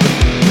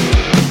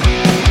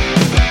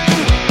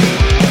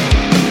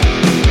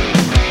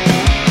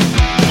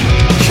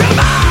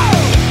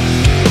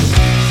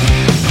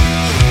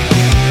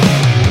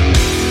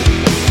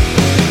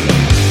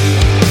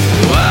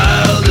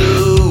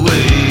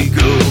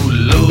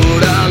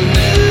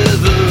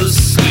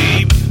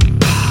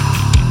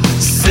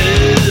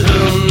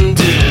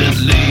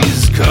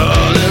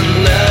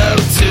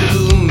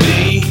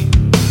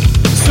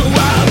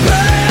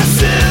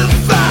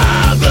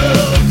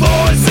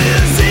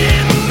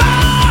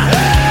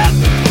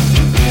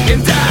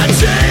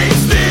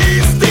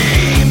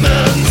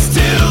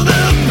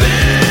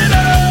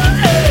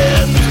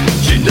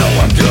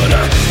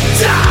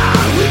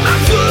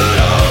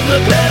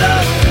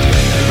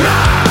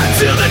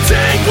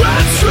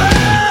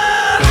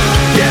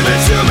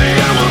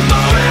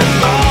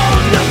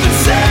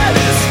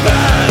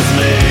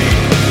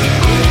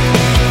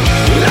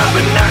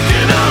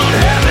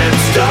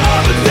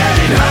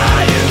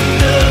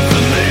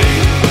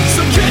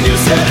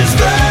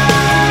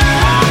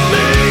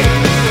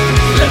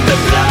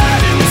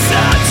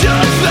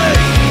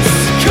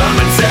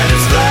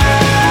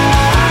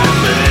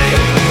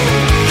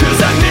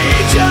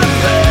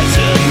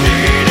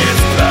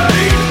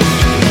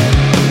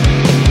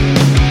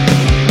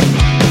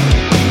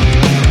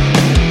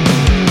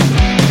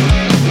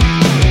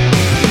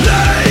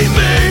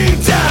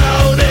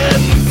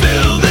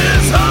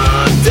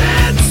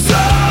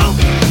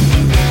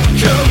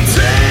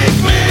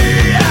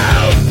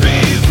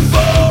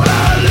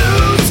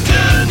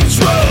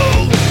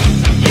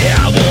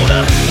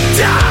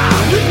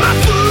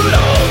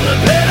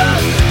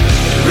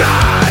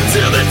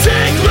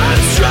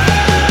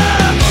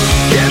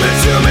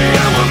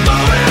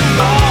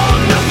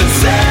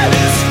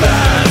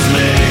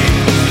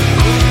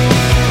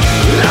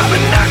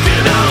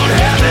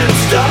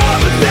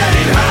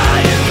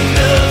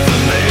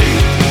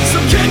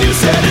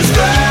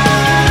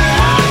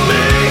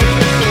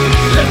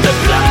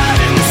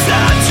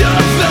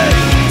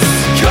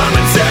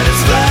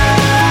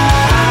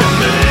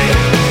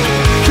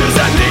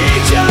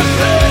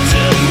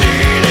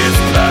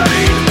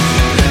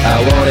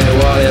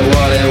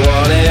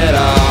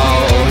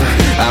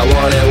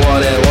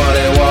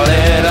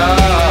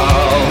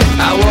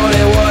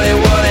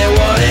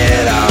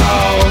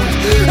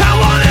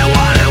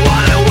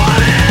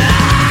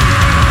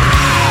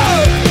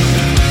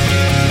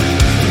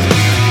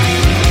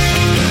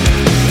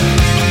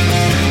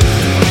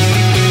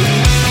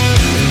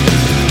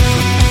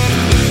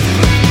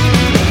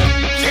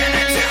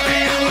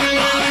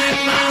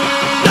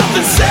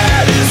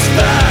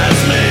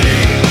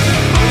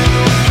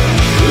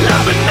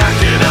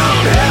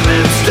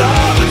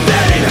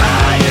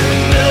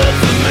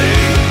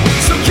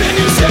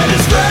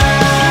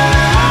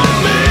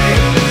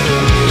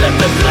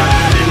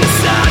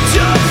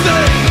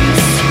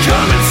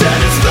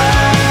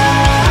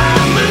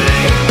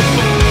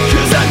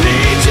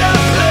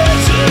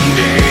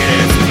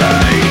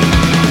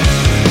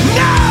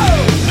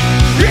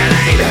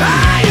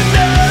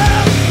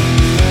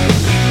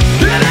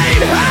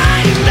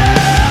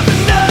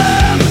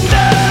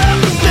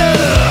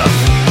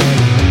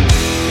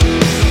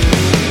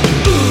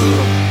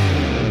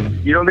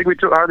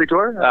 Hardly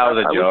tour? That was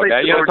a joke.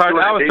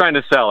 I was trying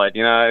to sell it.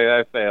 You know,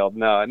 I failed.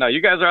 No,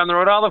 you guys are on the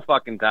road all the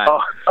fucking time.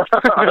 Oh, I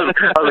was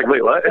like,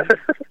 wait, what?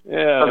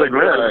 Yeah. I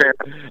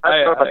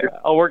was like,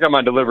 I'll work on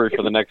my delivery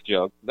for the next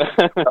joke.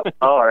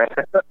 All right.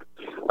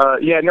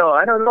 No,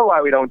 I don't know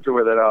why we don't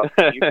tour that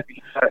often. You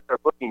start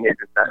booking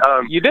agents.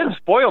 You did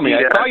spoil me.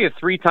 Yeah. I saw you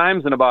 3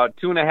 times in about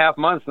 2.5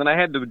 months, and then I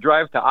had to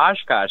drive to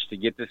Oshkosh to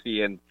get to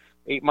see you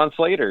 8 months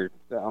later.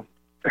 So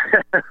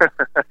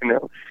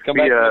No, come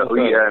back to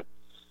Minnesota.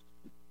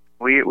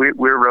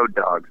 we're road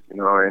dogs, and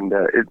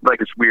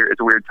it's weird. It's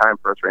a weird time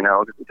for us right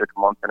now because we took a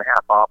month and a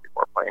half off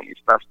before playing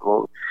these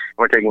festivals.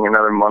 We're taking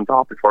another month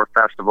off before a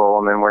festival,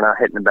 and then we're not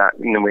hitting the back.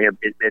 And then we have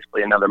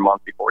basically another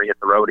month before we hit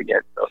the road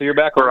again. So you're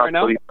back home right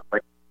now?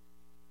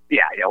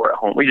 Yeah, we're at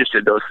home. We just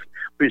did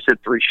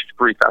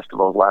three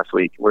festivals last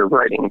week. We're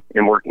writing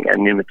and working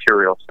on new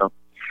material. So,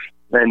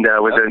 and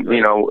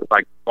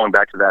like going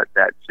back to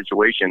that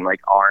situation, like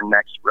our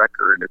next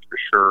record is for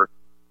sure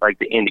like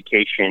the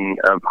indication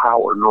of how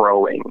we're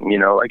growing.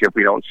 Like if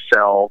we don't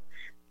sell,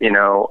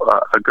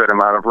 a good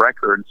amount of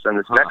records in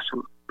this next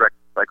record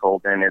cycle,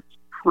 then it's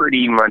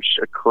pretty much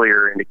a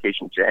clear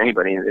indication to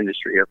anybody in the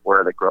industry of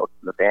where the growth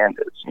of the band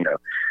is.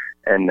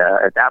 And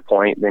at that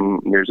point, then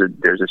there's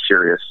a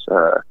serious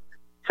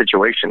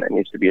situation that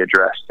needs to be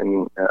addressed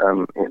in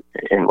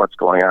what's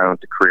going on with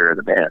the career of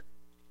the band.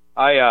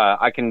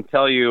 I can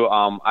tell you,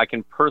 I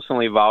can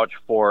personally vouch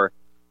for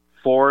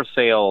 4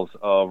 sales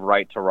of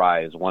Right to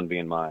Rise, one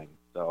being mine.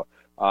 So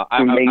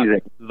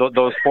amazing.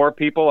 Those 4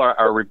 people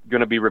are going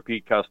to be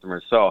repeat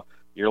customers. So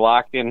you're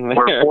locked in there.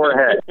 We're 4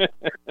 ahead.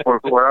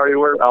 we're already.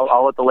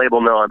 I'll let the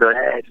label know. I'll be like,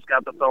 hey, I just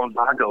got the phone,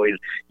 Baco.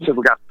 He said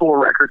we got 4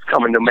 records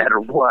coming no matter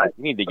what.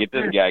 You need to get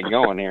this guy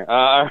going here.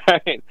 All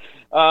right.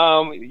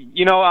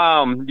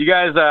 You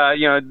guys,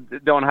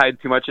 don't hide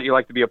too much that you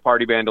like to be a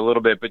party band a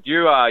little bit, but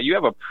you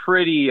have a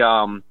pretty,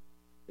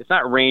 it's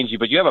not rangy,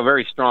 but you have a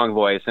very strong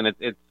voice, and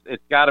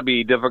it's got to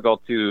be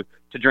difficult to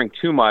drink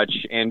too much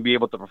and be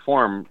able to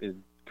perform. Is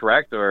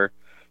correct, or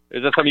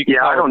is that something you can?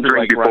 Yeah, I don't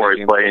drink before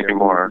I play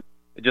anymore.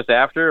 Just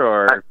after,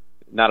 or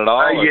not at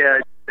all? Yeah,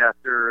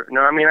 after.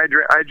 No, I mean I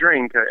drink. I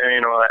drink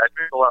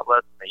a lot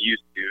less than I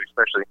used to,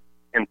 especially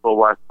in full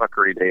West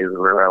Buckery days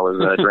where I was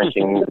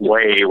drinking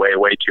way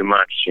too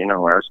much.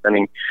 Where I was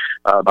spending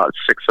about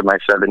 6 of my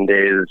 7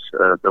 days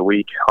of the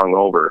week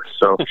hungover.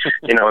 So,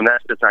 and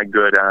that's just not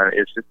good on.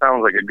 It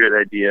sounds like a good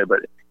idea,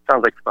 but it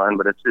sounds like fun,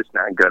 but it's just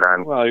not good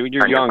on. Well,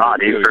 you're young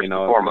body, too,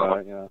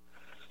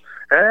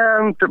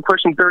 I'm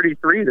pushing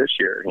 33 this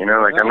year. I'm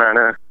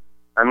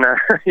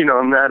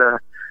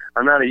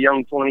not a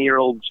young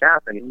 20-year-old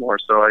chap anymore.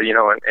 So,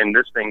 and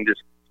this thing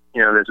just,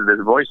 this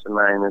voice of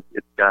mine,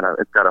 it's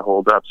gotta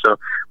hold up. So,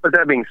 but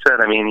that being said,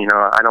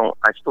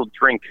 I still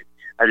drink.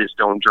 I just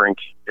don't drink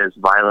as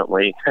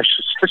violently as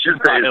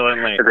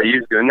I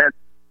used to. And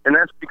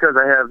that's because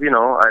I have,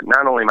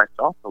 not only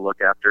myself to look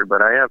after,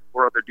 but I have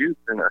 4 other dudes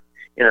in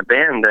a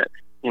band that,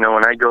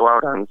 when I go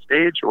out on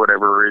stage or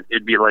whatever,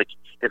 it'd be like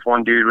if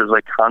one dude was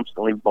like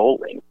constantly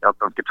bowling, a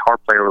guitar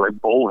player was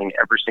like bowling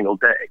every single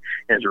day,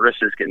 and his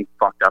wrist is getting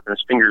fucked up and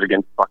his fingers are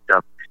getting fucked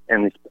up,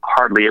 and he's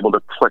hardly able to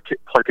pluck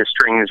his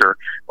strings or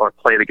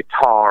play the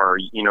guitar.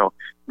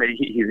 Maybe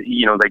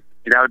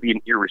that would be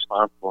an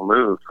irresponsible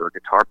move for a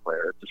guitar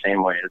player. It's the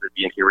same way as it'd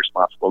be an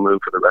irresponsible move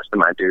for the rest of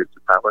my dudes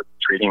if I was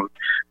treating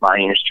my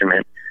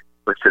instrument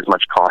with as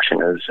much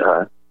caution as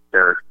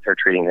they're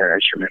treating their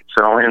instrument.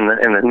 So in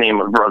the name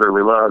of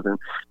brotherly love and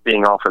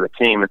being all for the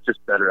team, it's just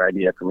a better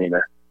idea for me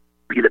to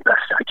be the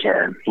best I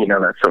can,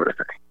 that sort of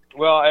thing.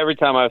 Well, every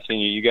time I've seen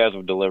you guys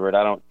have delivered.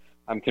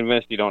 I'm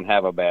convinced you don't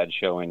have a bad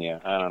show in you.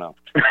 I don't know.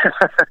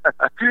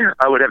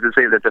 I would have to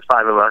say that the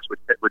 5 of us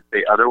would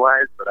say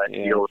otherwise, but I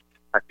feel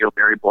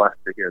very blessed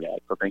to hear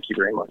that. So thank you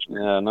very much,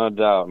 man. Yeah, no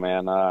doubt,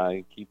 man.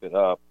 Keep it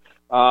up.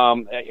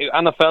 On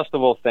the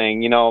festival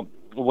thing,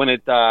 when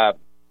it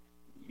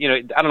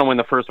I don't know when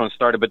the first one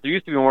started, but there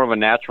used to be more of a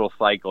natural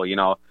cycle.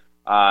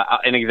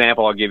 An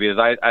example I'll give you is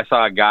I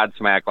saw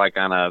Godsmack like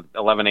on a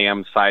 11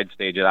 a.m. side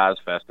stage at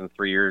Ozfest, and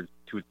 3 years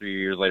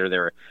later they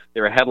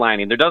were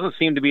headlining. There doesn't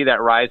seem to be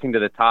that rising to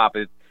the top.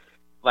 It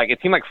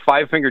seemed like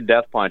Five Finger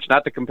Death Punch,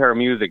 not to compare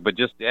music, but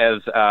just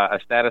as a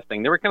status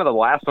thing. They were kind of the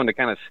last one to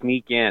kind of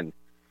sneak in.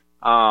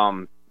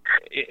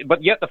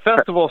 But yet the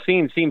festival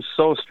scene seems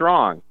so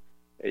strong.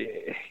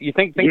 You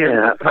think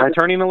they're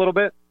turning a little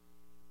bit?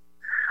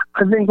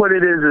 I think what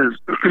it is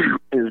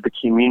the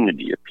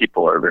community of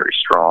people are very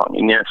strong.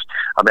 And yes,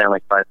 a band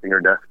like Five Finger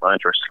Death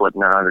Punch or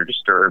Slipknot or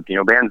Disturbed,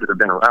 bands that have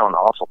been around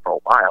also for a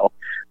while,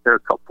 they're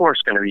of course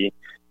going to be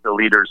the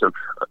leaders of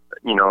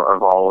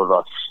all of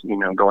us,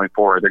 going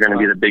forward. They're going to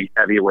be the big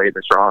heavyweight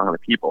that's drawing on the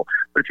people.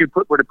 But if you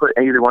were to put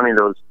any of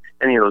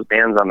those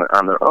bands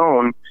on their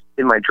own,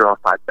 it might draw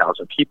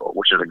 5,000 people,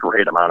 which is a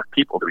great amount of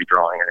people to be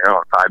drawing on their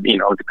own.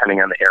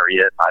 Depending on the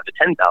area, 5,000 to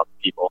 10,000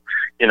 people,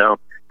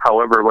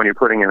 However, when you're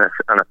putting on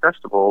a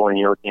festival and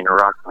you're looking at a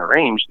Rock on the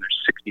Range and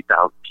there's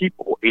 60,000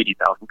 people,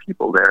 80,000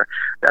 people there,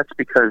 that's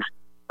because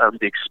of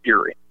the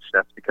experience.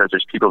 That's because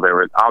there's people there who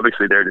are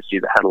obviously there to see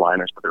the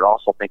headliners, but they're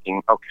also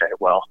thinking, okay,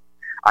 well,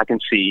 I can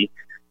see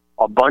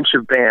a bunch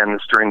of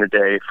bands during the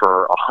day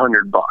for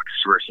 $100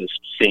 versus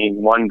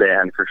seeing one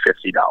band for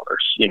 $50.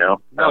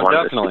 No,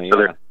 definitely.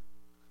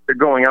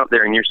 they're going out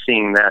there and you're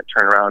seeing that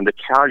turn around. The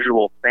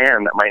casual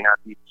fan that might not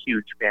be a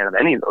huge fan of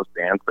any of those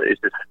bands, but is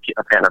just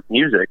a fan of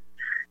music,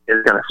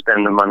 is going to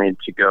spend the money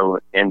to go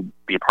and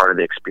be a part of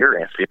the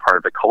experience, be a part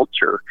of the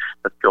culture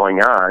that's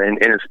going on. And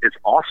it's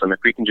awesome if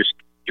we can just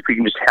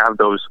have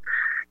those.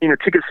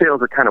 Ticket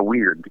sales are kind of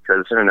weird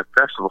because in a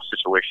festival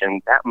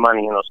situation, that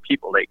money and those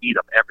people, they eat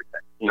up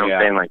everything. You know what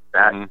I'm saying? Like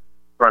that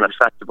run of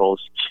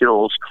festivals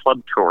kills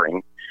club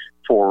touring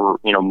for,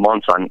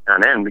 months on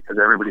end because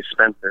everybody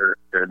spent the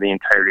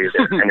entirety of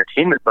their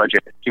entertainment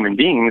budget as human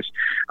beings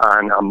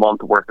on a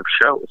month worth of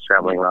shows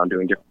traveling around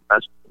doing different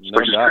festivals,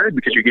 which is good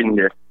because you're getting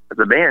to, as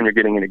a band, you're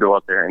getting to go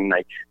out there and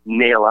like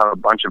nail out a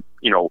bunch of,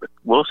 if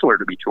Wilson were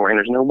to be touring,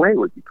 there's no way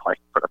we'd be playing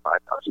in front of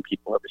 5,000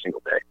 people every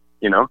single day,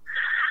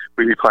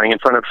 We'd be playing in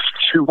front of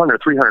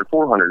 200, 300,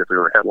 400 if we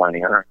were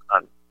headlining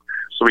on.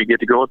 So we get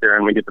to go out there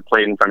and we get to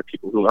play in front of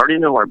people who already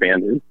know our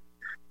band is,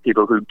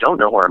 people who don't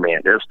know who our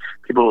band is,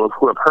 people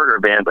who have heard our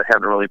band but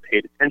haven't really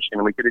paid attention,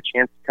 and we get a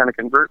chance to kind of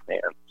convert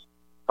fans.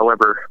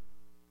 However,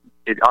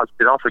 it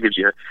also gives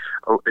you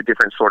a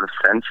different sort of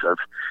sense of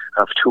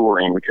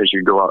touring because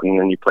you go out and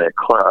then you play a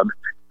club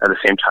at the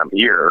same time of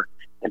year,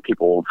 and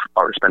people have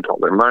already spent all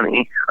their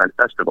money on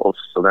festivals,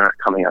 so they're not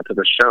coming out to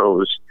the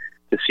shows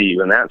to see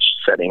you in that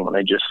setting when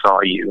they just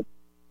saw you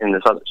in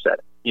this other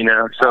setting,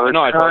 So it's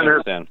I totally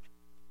understand.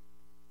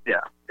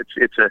 Yeah, it's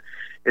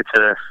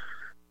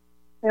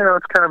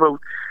kind of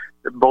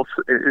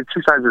it's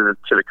two sides to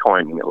the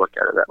coin when you look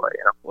at it that way.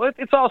 Well,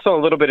 it's also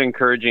a little bit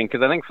encouraging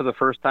because I think for the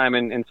first time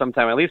in some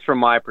time, at least from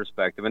my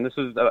perspective, and this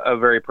is a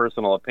very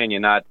personal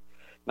opinion, not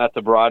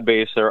to broad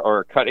base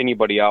or cut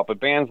anybody out, but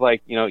bands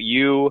like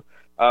you.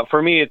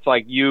 For me, it's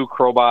like you,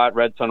 Crowbot,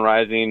 Red Sun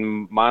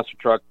Rising, Monster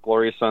Truck,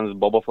 Glorious Sons,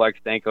 Boboflex,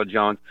 Danko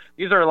Jones.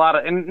 These are a lot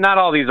of, and not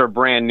all these are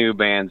brand new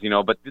bands,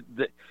 but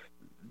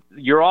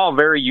you're all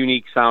very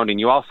unique sounding.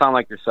 You all sound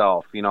like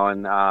yourself,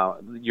 and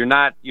you're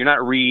not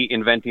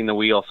reinventing the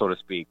wheel, so to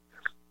speak.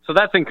 So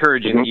that's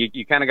encouraging. Mm-hmm.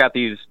 You kind of got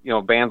these,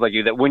 bands like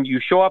you that when you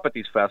show up at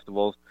these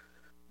festivals,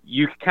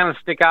 you kind of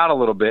stick out a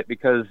little bit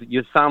because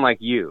you sound like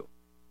you.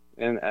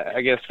 And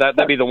I guess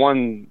that'd be the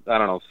one, I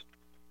don't know,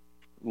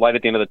 light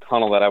at the end of the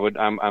tunnel that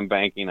I'm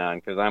banking on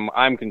because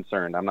I'm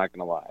concerned. I'm not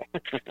going to lie.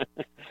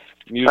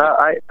 music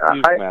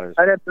matters.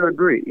 I'd have to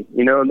agree.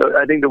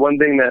 I think the one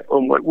thing that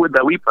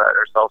we pride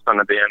ourselves on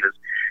the band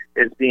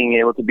is being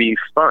able to be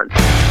fun. Take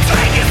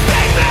his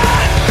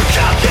statement,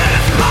 come get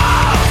his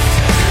mouth.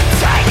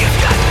 Take his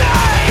good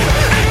name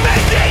and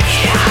make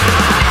it yours.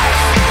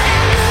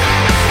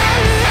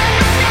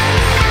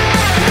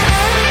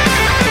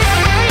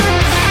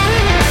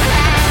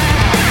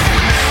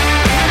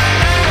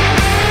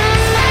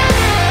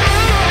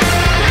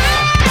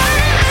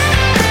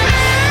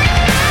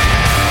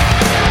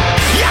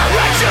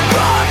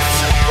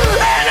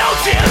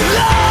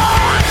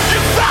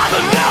 Your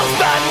father knows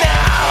by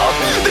now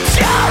that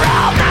you're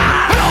all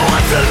mine. No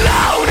one's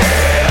alone.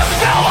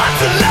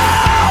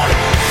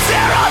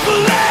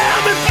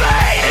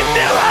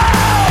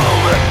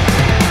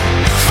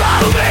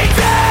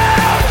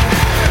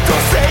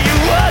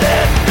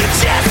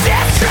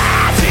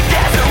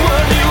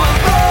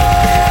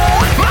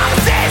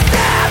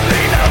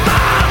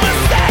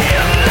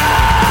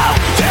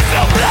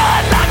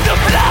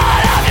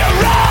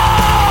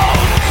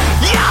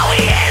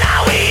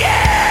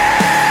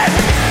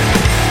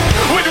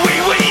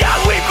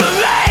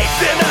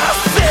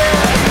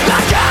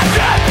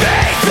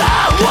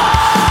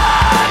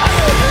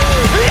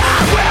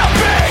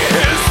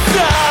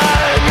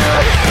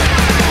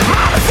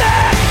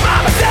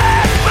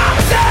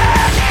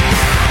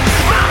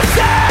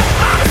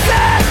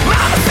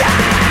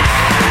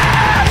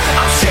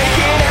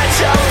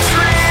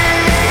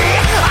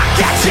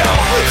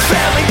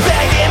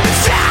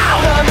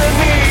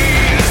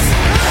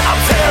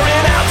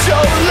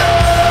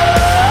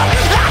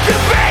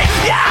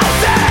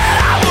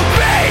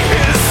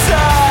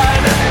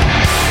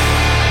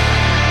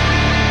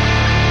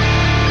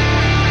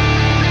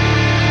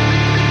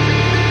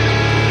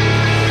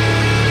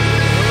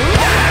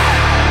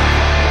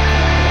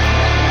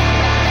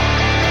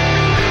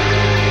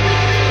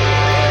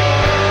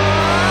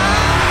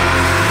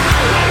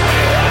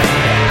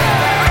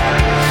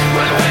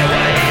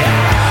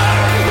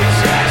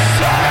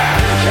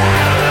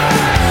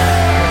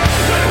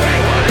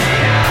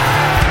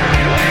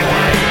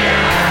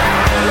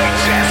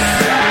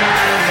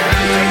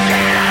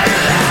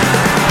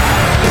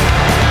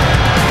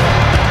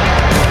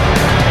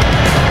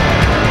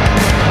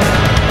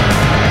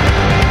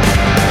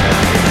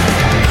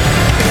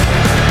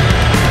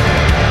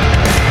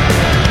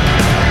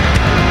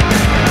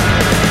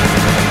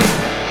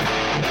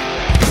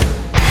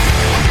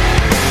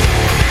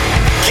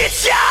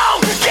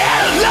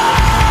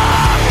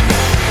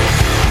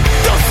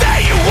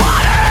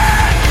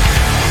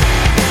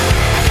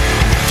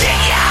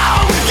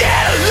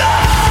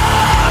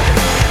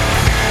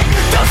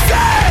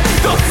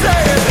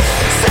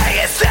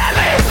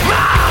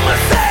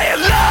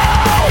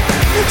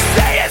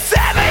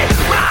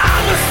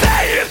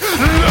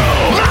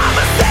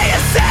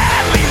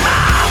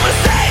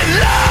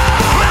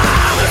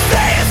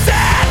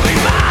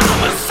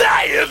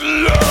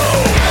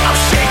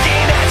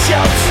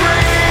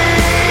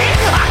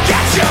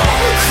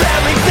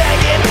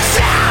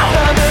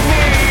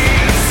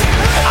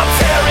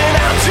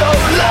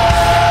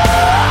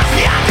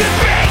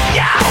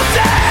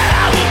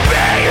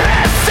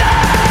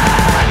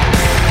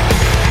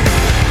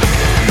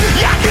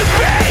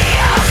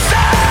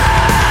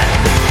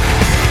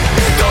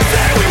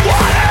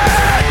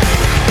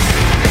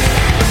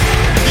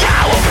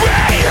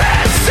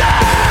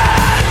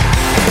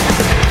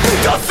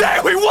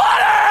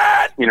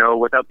 you know,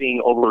 without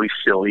being overly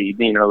silly,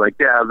 you know, like,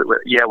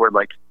 yeah, we're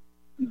like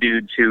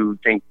dudes who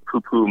think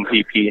poo-poo and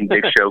pee-pee and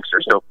big jokes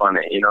are so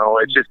funny, you know.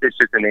 It's just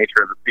the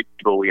nature of the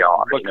people we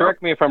are. But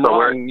correct me if I'm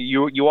wrong,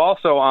 you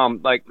also,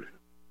 like,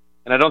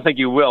 and I don't think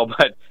you will,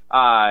 but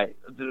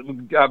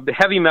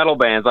heavy metal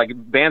bands, like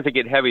bands that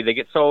get heavy, they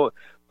get so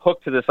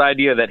hooked to this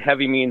idea that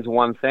heavy means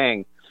one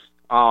thing.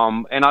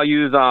 And I'll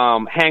use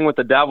Hang with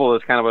the Devil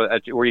as kind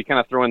of where you kind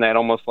of throw in that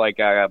almost like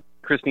a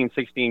Christine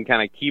 16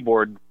 kind of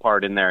keyboard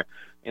part in there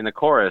in the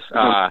chorus.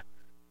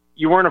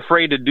 You weren't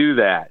afraid to do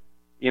that,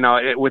 you know,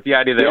 with the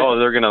idea that,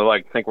 they're going to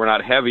like think we're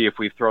not heavy if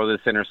we throw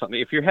this in or something.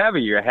 If you're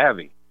heavy, you're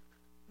heavy.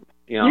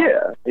 You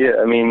know? Yeah.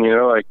 I mean, you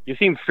know, like, you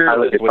seem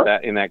fearless with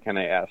that in that kind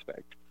of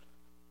aspect.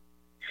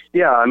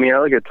 Yeah, I mean, I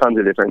look at tons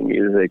of different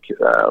music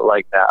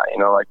like that. You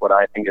know, like what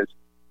I think is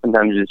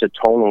sometimes it's a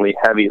tonally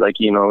heavy. Like,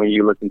 you know,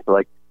 you listen to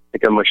like a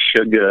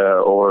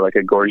Meshuggah or like a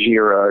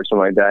Gojira or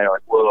something like that. And you're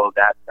like, whoa,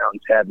 that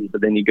sounds heavy. But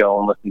then you go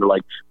and listen to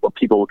like what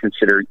people would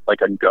consider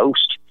like a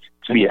Ghost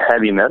to be a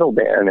heavy metal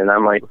band, and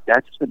I'm like,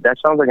 that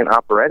sounds like an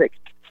operatic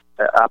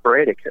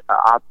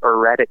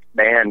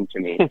band to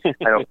me.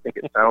 I don't think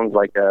it sounds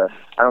like a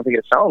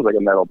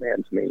metal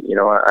band to me. You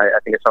know, I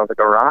think it sounds like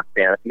a rock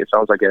band. I think it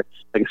sounds like a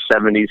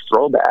 70s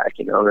throwback.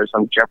 You know, there's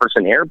some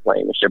Jefferson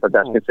Airplane and shit, but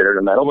that's considered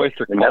a metal band.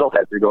 The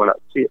metalheads are going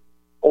out to see it.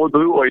 Or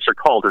Blue Oyster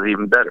Cult is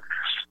even better.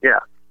 Yeah.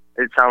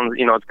 It sounds,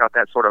 you know, it's got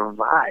that sort of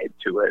vibe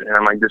to it, and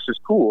I'm like, this is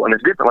cool, and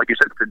it's different. Like you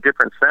said, it's a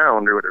different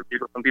sound or whatever.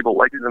 Some people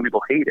like it, some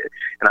people hate it,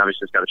 and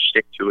obviously it's got to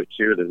stick to it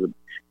too. There's, you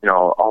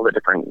know, all the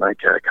different like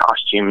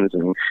costumes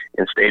and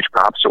stage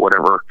props or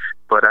whatever.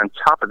 But on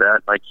top of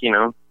that, like, you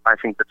know, I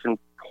think that's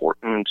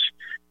important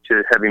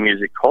to heavy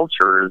music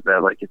culture is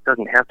that like it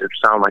doesn't have to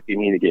sound like you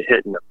need to get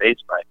hit in the face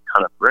by a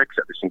ton of bricks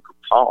every single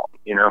song.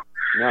 You know?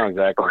 No,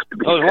 exactly.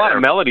 There's a lot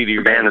of melody to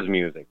your band's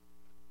music.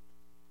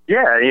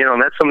 Yeah, you know,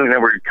 and that's something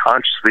that we're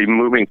consciously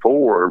moving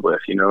forward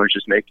with, you know, is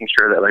just making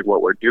sure that like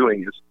what we're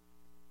doing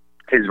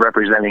is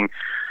representing,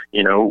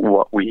 you know,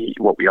 what we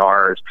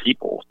are as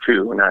people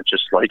too, not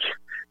just like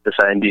this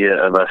idea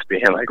of us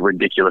being like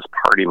ridiculous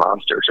party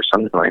monsters or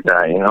something like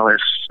that. You know,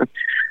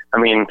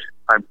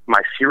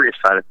 my serious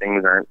side of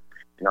things aren't,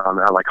 you know, I'm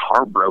not like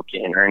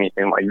heartbroken or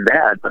anything like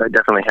that, but I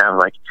definitely have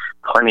like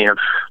plenty of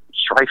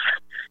strife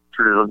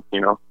through, you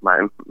know,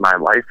 my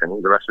life,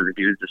 and the rest of the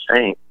dudes the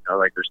same. You know,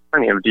 like there's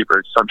plenty of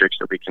deeper subjects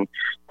that we can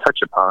touch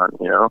upon,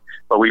 you know,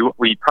 but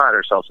we pride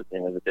ourselves at the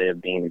end of the day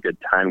of being a good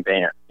time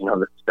band. You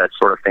know, that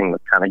sort of thing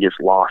that kind of gets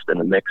lost in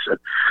the mix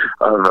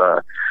of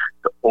the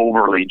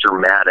overly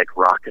dramatic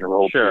rock and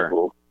roll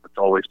people. It's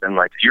always been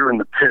like, you're in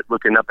the pit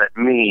looking up at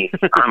me,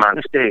 I'm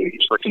on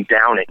stage looking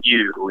down at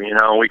you. You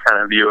know, we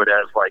kind of view it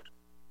as like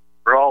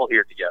we're all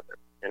here together.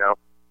 You know,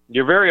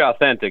 you're very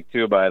authentic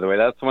too. By the way,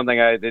 that's one thing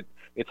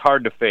it's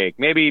hard to fake.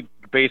 Maybe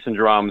bass and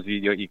drums,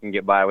 you can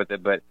get by with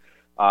it, but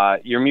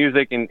your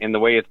music and the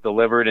way it's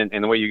delivered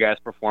and the way you guys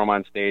perform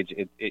on stage,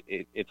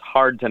 it's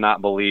hard to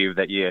not believe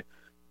that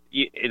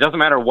it doesn't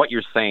matter what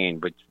you're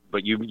saying,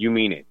 but you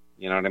mean it.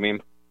 You know what I mean?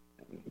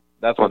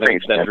 That's one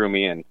thing that drew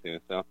me in too.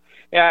 So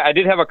yeah, I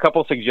did have a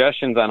couple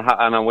suggestions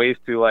on ways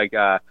to like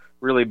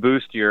really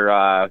boost your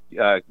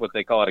what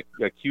they call it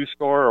a Q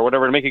score or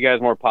whatever to make you guys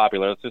more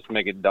popular. Let's just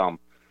make it dumb.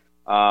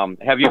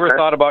 Have you ever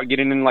thought about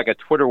getting in like a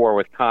Twitter war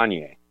with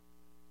Kanye?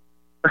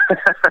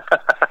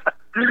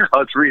 I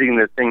was reading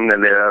the thing that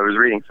I was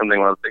reading something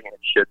while I was thinking of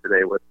shit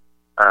today with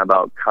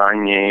about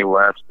Kanye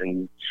West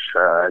and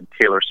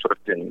Taylor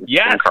Swift and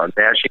Kim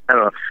Kardashian. I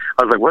don't know.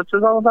 I was like, "What's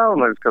this all about?"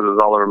 And it's because it was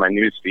all over my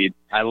news feed.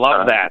 I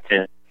love that.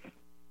 And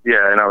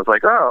I was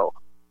like, "Oh,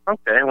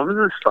 okay. Well, this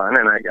is fun."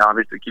 And I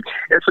obviously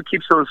it's what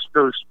keeps those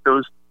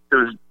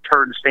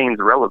turd stains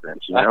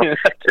relevant, you know.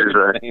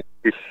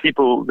 These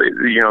people,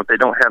 you know, if they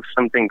don't have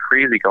something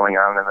crazy going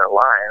on in their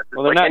lives.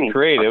 Well, they're not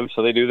creative,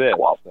 so they do this.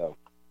 So.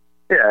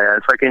 Yeah,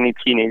 it's like any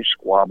teenage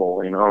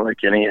squabble, you know, like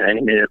any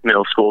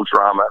middle school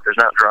drama. If there's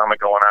not drama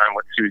going on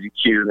with Susie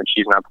Q, then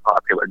she's not the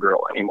popular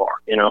girl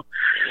anymore, you know.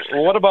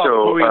 Well, what about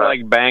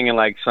like banging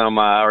like some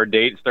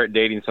start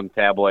dating some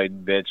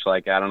tabloid bitch?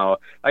 Like, I don't know.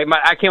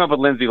 I came up with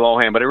Lindsay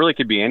Lohan, but it really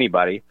could be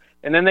anybody.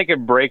 And then they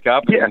could break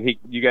up, and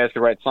you guys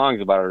could write songs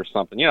about it or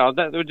something. You know,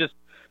 that would just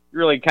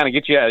really kind of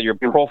get you your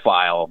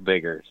profile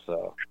bigger.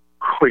 So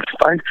we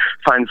find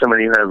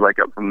somebody who has like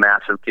a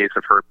massive case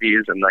of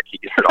herpes, and like he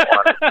gets it all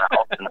out of his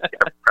mouth, and like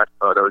a press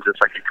photo is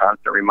just like a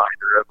constant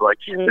reminder of like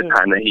the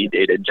time that he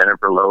dated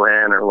Jennifer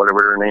Lohan or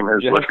whatever her name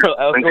is. Jennifer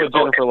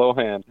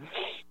Lohan.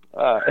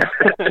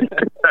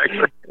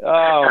 Exactly.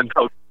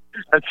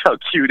 That's how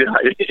cute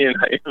I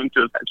am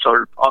to that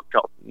sort of pop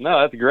culture.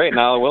 No, that's great.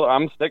 Now,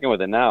 I'm sticking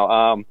with it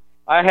now.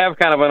 I have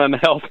kind of an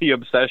unhealthy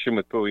obsession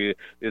with pooey.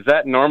 Is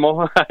that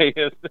normal? No,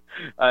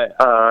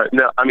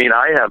 I mean,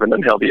 I have an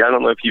unhealthy. I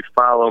don't know if you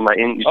follow my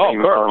Instagram. Oh,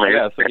 of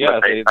course. Yes.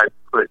 I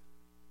put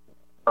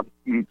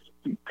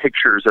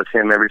pictures of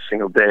him every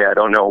single day. I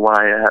don't know why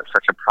I have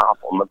such a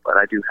problem, but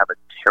I do have a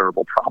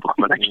terrible problem,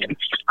 and I can't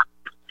stop.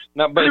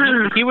 No, but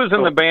he was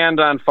in the band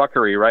on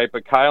Fuckery, right?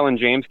 But Kyle and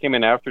James came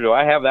in after. Do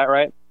I have that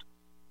right?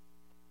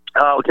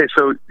 Okay,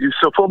 so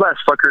Full Bass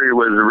Fuckery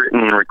was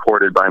written and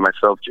recorded by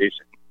myself,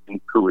 Jason,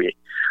 and Pooey.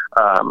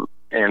 Kyle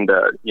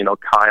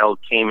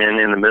came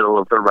in the middle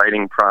of the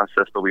writing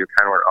process, but we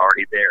kind of were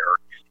already there.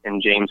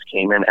 And James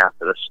came in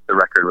after the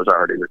record was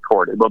already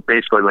recorded. Well,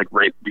 basically, like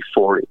right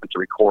before we went to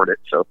record it.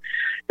 So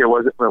it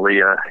wasn't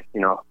really, a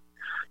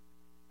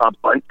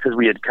bunch, because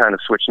we had kind of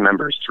switched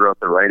members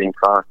throughout the writing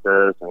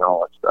process and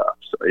all that stuff.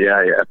 So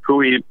yeah.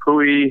 Pooey.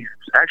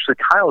 Actually,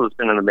 Kyle has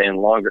been in the band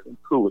longer than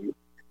Pooey,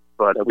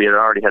 but we had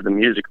already had the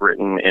music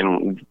written,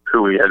 and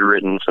Pooey had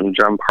written some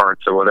drum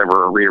parts or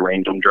whatever, or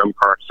rearranged some drum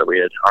parts that we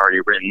had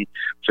already written.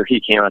 So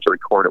he came out to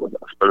record it with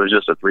us. But it was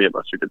just the three of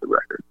us who did the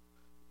record.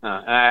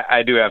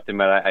 I do have to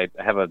admit, I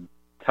have a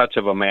touch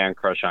of a man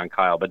crush on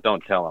Kyle, but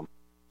don't tell him.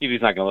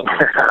 He's not going to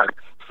listen to it.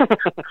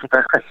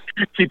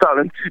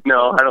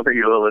 No, I don't think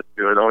he will listen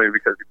to it, only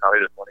because he probably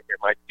doesn't want to hear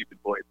my stupid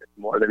voice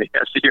more than he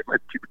has to hear my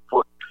stupid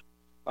voice.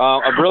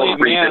 A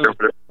brilliant man.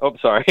 Oh,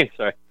 sorry.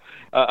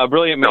 A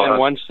brilliant man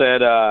once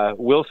said,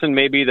 Wilson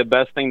may be the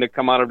best thing to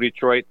come out of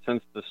Detroit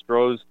since the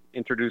Stros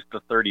introduced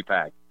the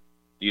 30-pack.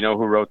 Do you know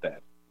who wrote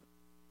that?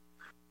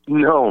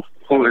 No.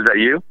 Was that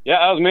you? Yeah,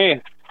 that was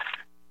me.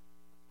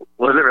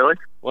 Was it really?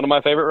 One of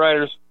my favorite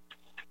writers.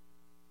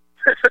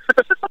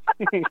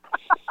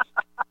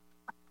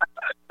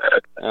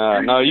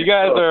 No, you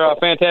guys are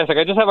fantastic.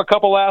 I just have a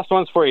couple last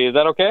ones for you. Is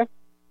that okay?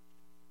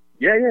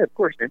 Yeah, of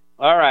course, man.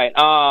 All right.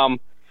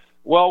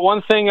 Well,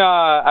 one thing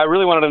I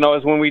really wanted to know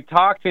is when we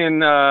talked in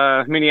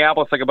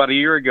Minneapolis like about a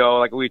year ago,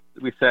 like we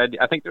said,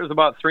 I think there was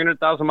about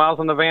 300,000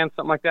 miles on the van,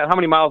 something like that. How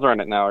many miles are on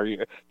it now? Do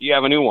you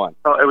have a new one?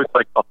 Oh, it was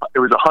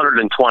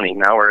 120.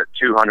 Now we're at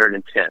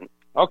 210.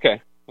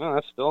 Okay. Well,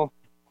 that's still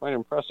quite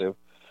impressive.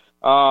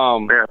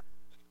 Yeah.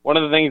 One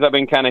of the things I've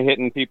been kind of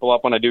hitting people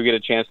up when I do get a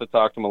chance to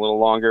talk to them a little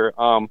longer.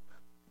 Are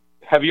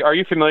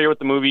you familiar with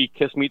the movie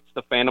Kiss Meets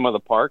the Phantom of the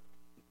Park?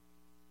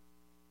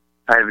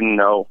 I have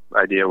no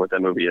idea what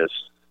that movie is.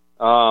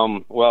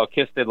 Well,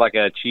 Kiss did like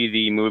a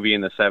cheesy movie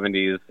in the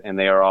 70s, and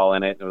they were all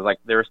in it. It was like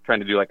they were trying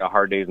to do like a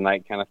Hard Day's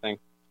Night kind of thing.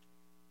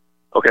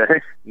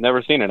 Okay.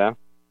 Never seen it, huh?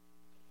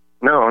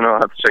 No, I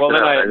have to check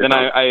it out. Then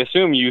I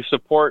assume you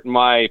support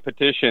my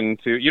petition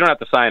to. You don't have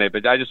to sign it,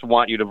 but I just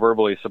want you to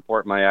verbally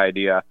support my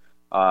idea,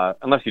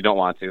 unless you don't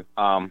want to,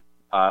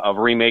 of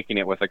remaking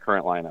it with the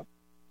current lineup.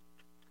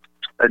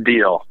 A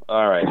deal.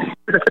 All right.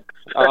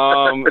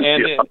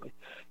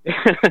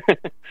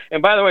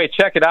 And by the way,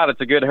 check it out. It's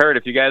a good hurt.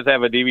 If you guys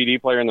have a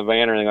DVD player in the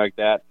van or anything like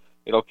that,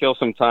 it'll kill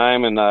some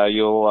time, and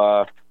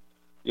you'll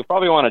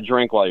probably want to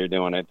drink while you're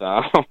doing it.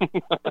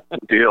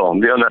 Deal.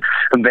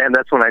 Man,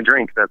 that's when I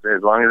drink. That's it.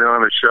 As long as I don't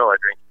have a show, I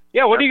drink.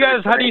 Yeah.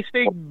 How do you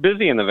stay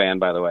busy in the van,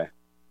 by the way?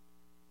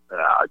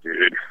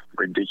 Dude,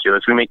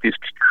 ridiculous. We make these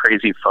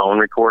crazy phone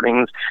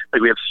recordings.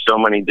 Like, we have so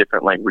many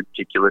different, like,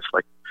 ridiculous,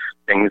 like,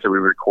 things that we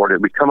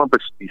recorded. We come up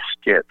with these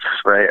skits,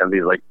 right, of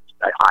these, like,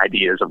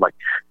 ideas of, like,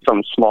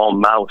 some small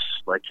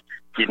mouse, like,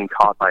 getting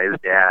caught by his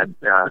dad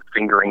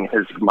fingering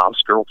his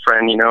mom's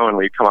girlfriend, and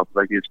we come up with,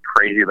 like, these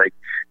crazy, like,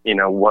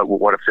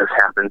 what if this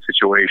happened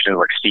situations,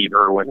 like Steve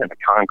Irwin in a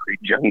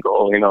concrete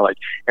jungle,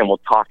 and we'll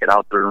talk it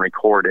out there and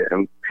record it.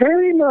 And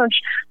pretty much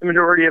the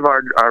majority of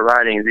our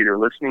writing is either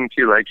listening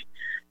to, like,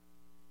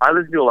 I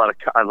listen to a lot of,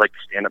 I like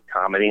stand-up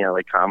comedy, and I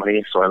like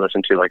comedy, so I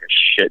listen to, like, a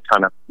shit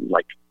ton of,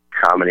 like,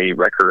 comedy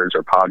records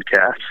or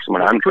podcasts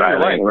when I'm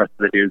driving. The rest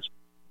of the dudes.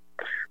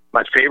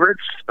 My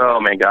favorites?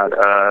 Oh, my God.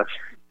 I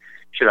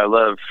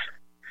love,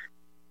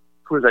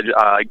 who is that?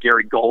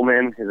 Gary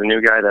Goldman is a new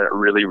guy that I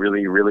really,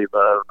 really, really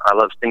love. I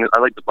love things,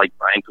 I like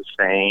Brian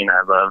Posehn.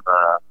 I love,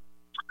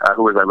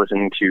 who was I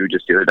listening to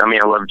just the other day?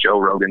 I love Joe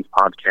Rogan's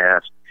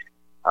podcast.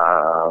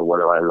 What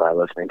do I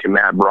listening to?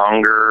 Matt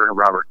Bronger,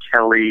 Robert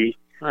Kelly.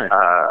 Right.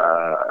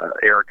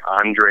 Eric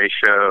Andre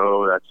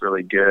show, that's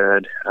really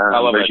good. I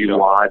love that show.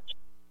 Watch.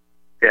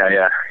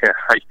 Yeah.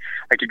 I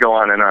could go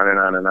on and on and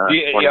on and on.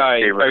 Are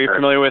you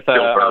familiar with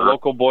a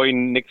local boy,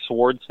 Nick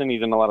Swardson?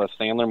 He's in a lot of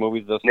Sandler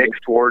movies. Nick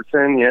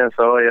Swardson, yes.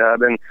 Oh yeah, I've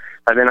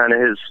been on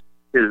his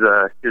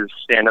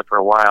stand up for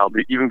a while,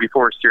 but even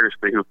before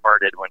Seriously Who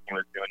Farted, when he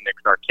was doing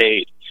Nick's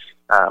Arcade,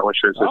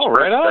 which was his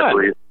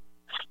first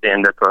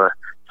stand up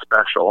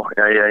special.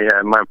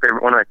 Yeah. One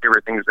of my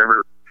favorite things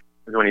ever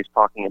is when he's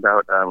talking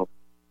about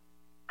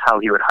how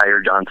he would hire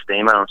John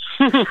Stamos.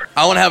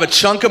 I want to have a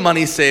chunk of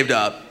money saved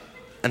up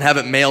and have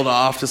it mailed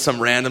off to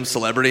some random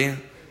celebrity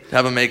to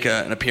have him make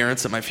an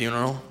appearance at my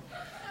funeral.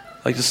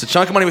 Like, just a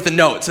chunk of money with a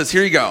note. It says,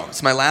 here you go.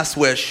 It's my last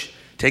wish.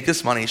 Take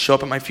this money. Show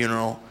up at my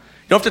funeral.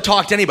 You don't have to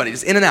talk to anybody.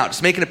 Just in and out.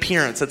 Just make an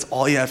appearance. That's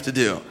all you have to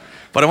do.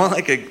 But I want,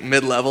 like, a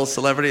mid-level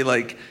celebrity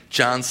like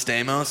John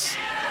Stamos.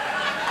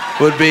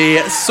 Would be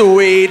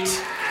sweet.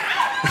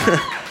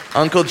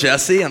 Uncle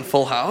Jesse on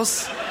Full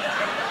House.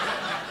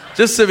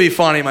 Just to be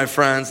funny, my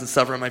friends and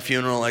stuff are at my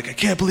funeral. Like, I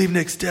can't believe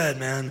Nick's dead,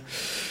 man.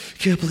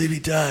 I can't believe he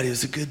died. He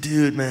was a good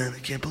dude, man. I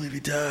can't believe he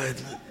died.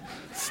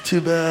 It's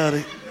too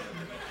bad.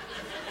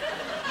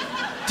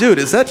 Dude,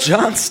 is that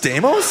John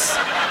Stamos?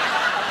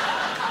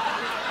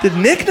 Did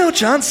Nick know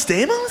John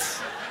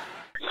Stamos?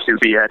 To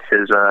be at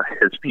his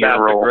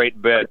funeral. That's a great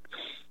bit.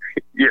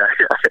 Yeah.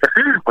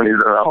 when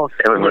he's all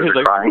Taylor was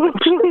like, crying.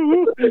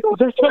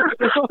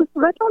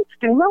 That's on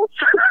Stamos.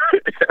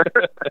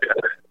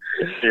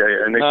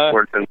 Yeah. Nick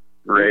Swartzen,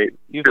 great.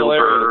 He's Bill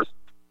hilarious.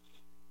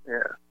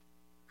 Burr.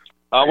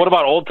 Yeah. What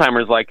about old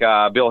timers like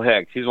Bill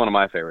Hicks? He's one of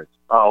my favorites.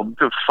 Oh,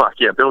 fuck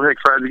yeah. Bill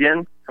Hicks rides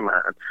again? Come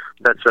on.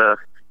 That's one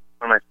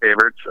of my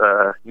favorites.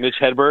 Mitch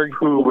Hedberg?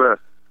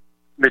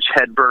 Mitch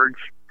Hedberg.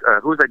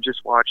 Who was I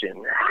just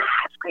watching?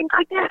 Screams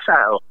like this.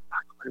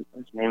 What's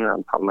his name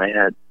on top of my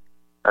head?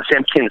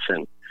 Sam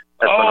Kinison.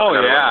 That's one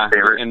of my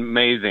favorites.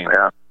 Amazing.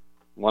 Yeah.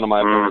 One of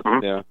my favorites,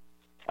 yeah.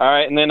 All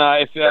right, and then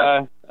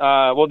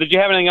well, did you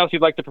have anything else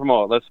you'd like to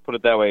promote? Let's put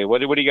it that way. What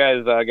do you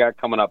guys got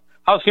coming up?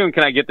 How soon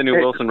can I get the new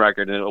Wilson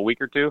record? In a week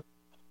or two?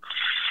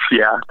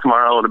 Yeah,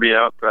 tomorrow it'll be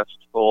out. Pressed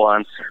full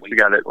on. We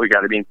got it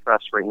being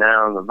pressed right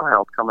now. And the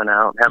vinyl's coming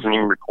out. Haven't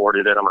even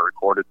recorded it. I'm gonna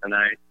record it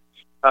tonight.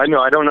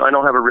 No, I don't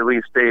have a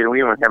release date. We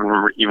haven't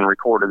even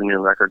recorded the new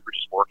record. We're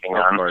just working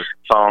on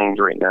songs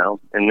right now.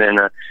 And then,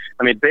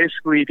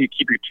 basically, if you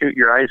keep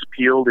your eyes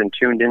peeled and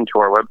tuned into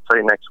our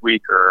website next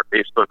week or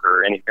Facebook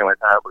or anything like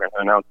that, we're going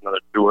to announce another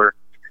tour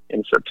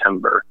in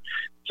September.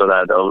 So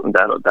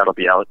that'll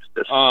be out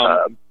this.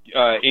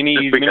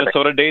 Any this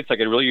Minnesota dates? I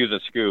could really use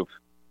a scoop.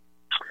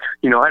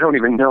 I don't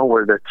even know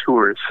where the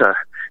tour is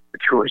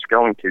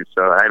going to,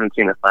 so I haven't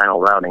seen the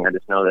final routing. I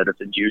just know that it's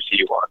a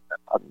juicy one.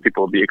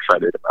 People will be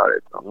excited about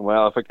it. So.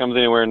 Well, if it comes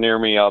anywhere near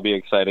me, I'll be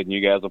excited, and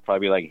you guys will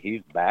probably be like,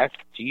 "He's back,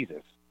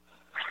 Jesus."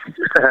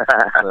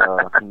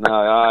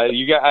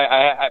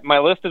 My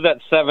list is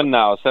at 7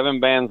 now. 7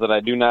 bands that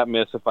I do not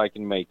miss if I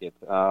can make it,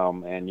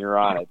 and you're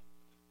on it.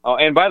 Oh,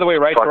 and by the way,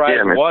 Right to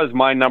Rise was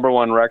my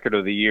 #1 record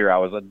of the year. I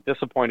was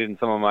disappointed in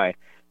some of my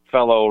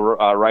fellow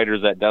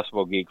writers at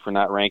Decibel Geek for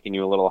not ranking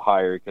you a little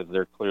higher because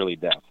they're clearly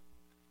deaf.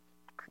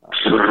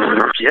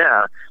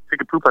 Yeah,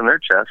 take a poop on their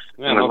chest.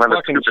 Yeah, no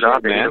fucking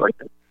shit, man.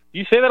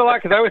 You say that a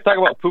lot because I always talk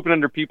about pooping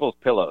under people's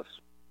pillows.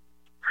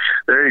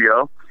 There you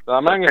go. So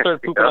I'm not going to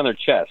start pooping on their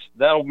chest.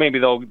 Maybe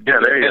they'll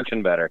get their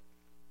attention better.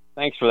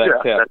 Thanks for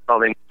that tip. That's all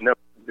they know.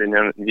 They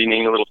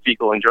need a little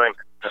fecal enjoyment.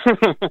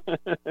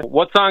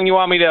 What song you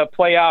want me to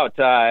play out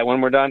when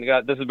we're done?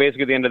 This is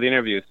basically the end of the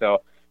interview,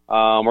 so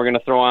we're going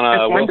to throw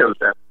on Windows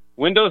Down.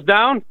 Windows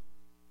Down?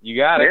 You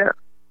got it. Yeah.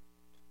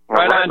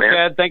 Right on, man.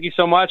 Chad. Thank you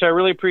so much. I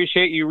really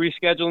appreciate you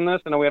rescheduling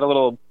this. I know we had a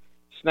little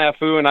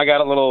snafu, and I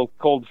got a little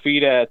cold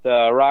feet at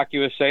Rock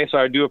USA, so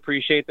I do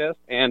appreciate this.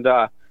 And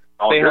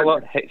say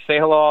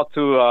hello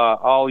to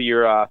all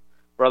your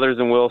brothers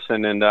in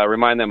Wilson, and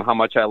remind them how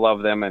much I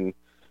love them, and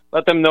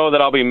let them know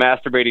that I'll be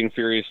masturbating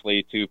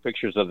furiously to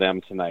pictures of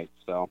them tonight.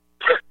 So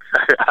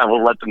I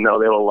will let them know.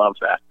 They will love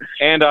that.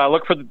 And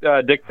look for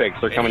the dick pics.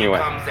 They're coming your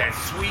way.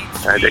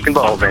 Dick and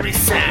balls, man.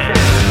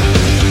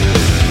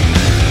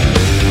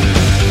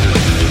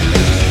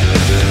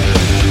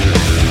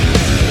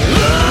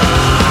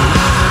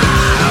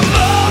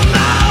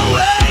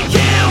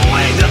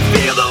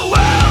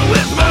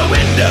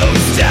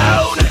 Windows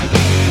down.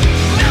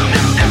 No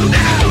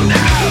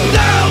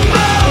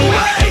more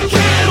way.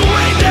 Can't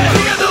wait to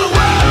hear the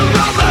world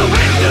roll my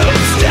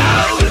windows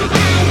down.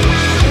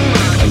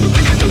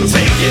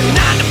 Taking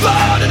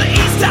 94 to the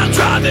east, I'm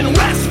driving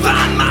west,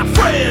 find my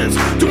friends,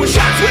 doing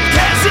shots with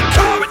gas in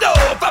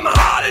corridor. Find my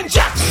heart in jail.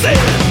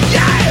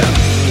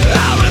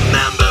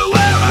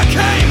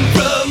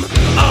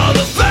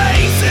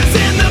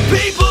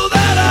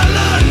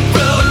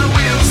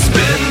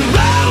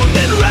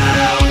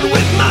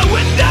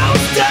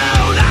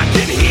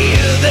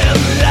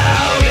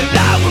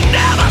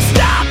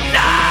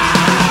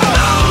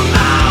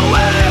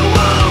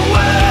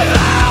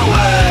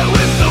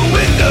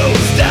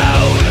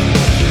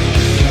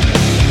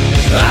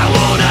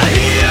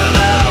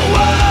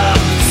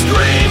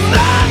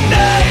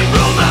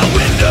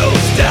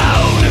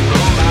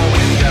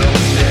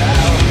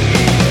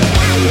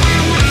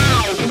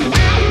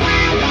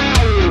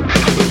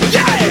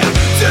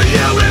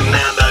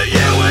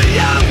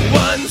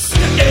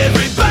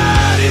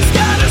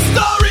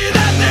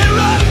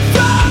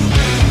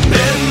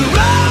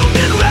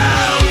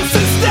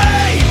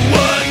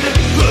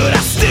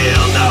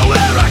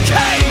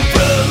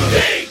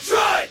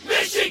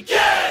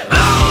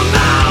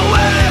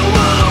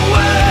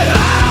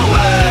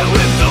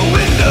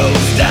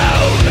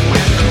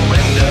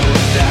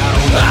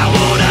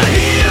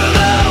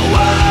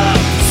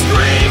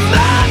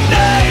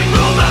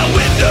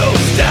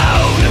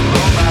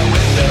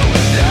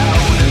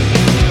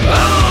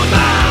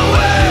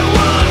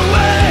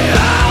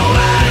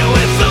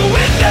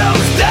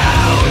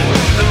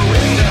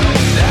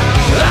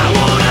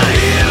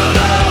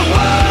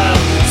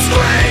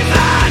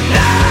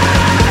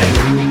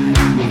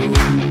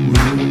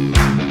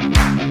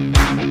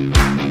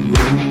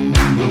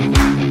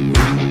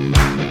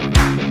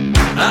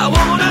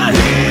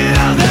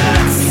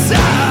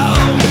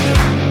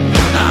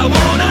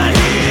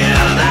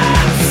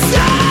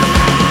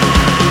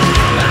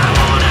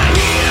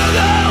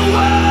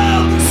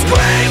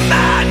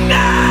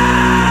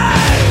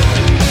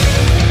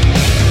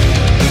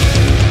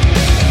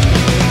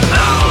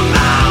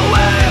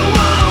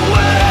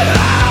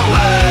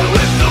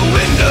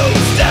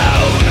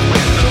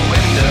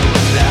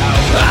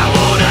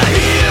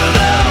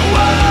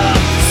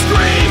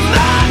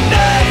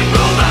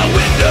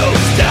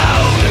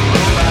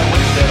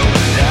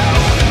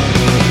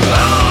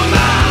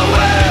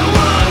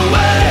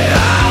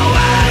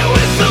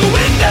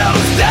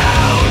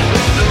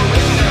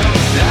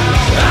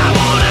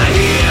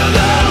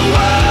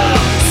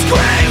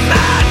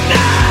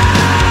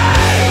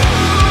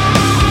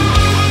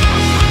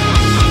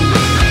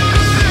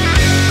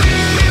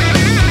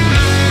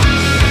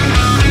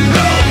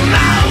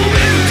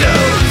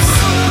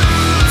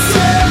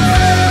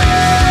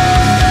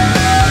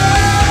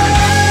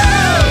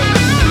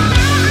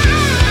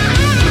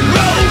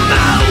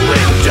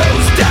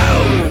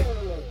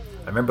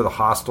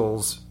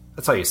 hostels.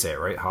 That's how you say it,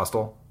 right?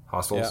 Hostels?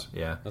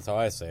 Yeah. That's how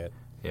I say it.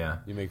 Yeah.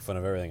 You make fun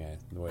of everything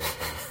the way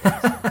I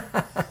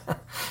say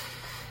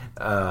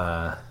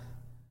it.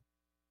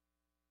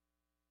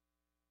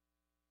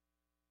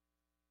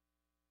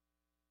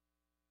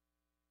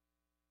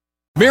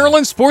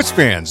 Maryland sports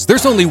fans,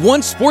 there's only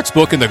one sports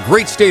book in the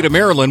great state of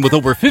Maryland with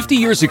over 50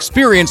 years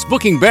experience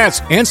booking bets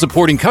and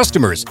supporting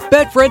customers.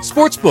 Betfred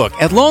Sportsbook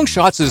at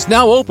Longshots is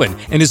now open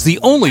and is the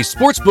only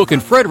sports book in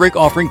Frederick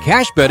offering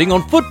cash betting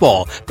on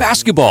football,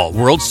 basketball,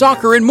 world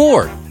soccer, and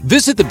more.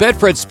 Visit the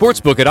Betfred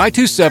Sportsbook at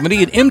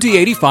I-270 and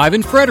MD-85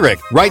 in Frederick,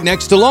 right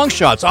next to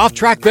Longshots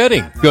off-track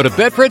betting. Go to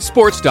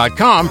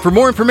betfredsports.com for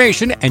more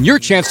information and your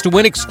chance to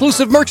win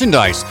exclusive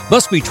merchandise.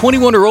 Must be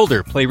 21 or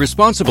older. Play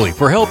responsibly.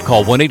 For help,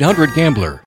 call 1-800-GAMBLER.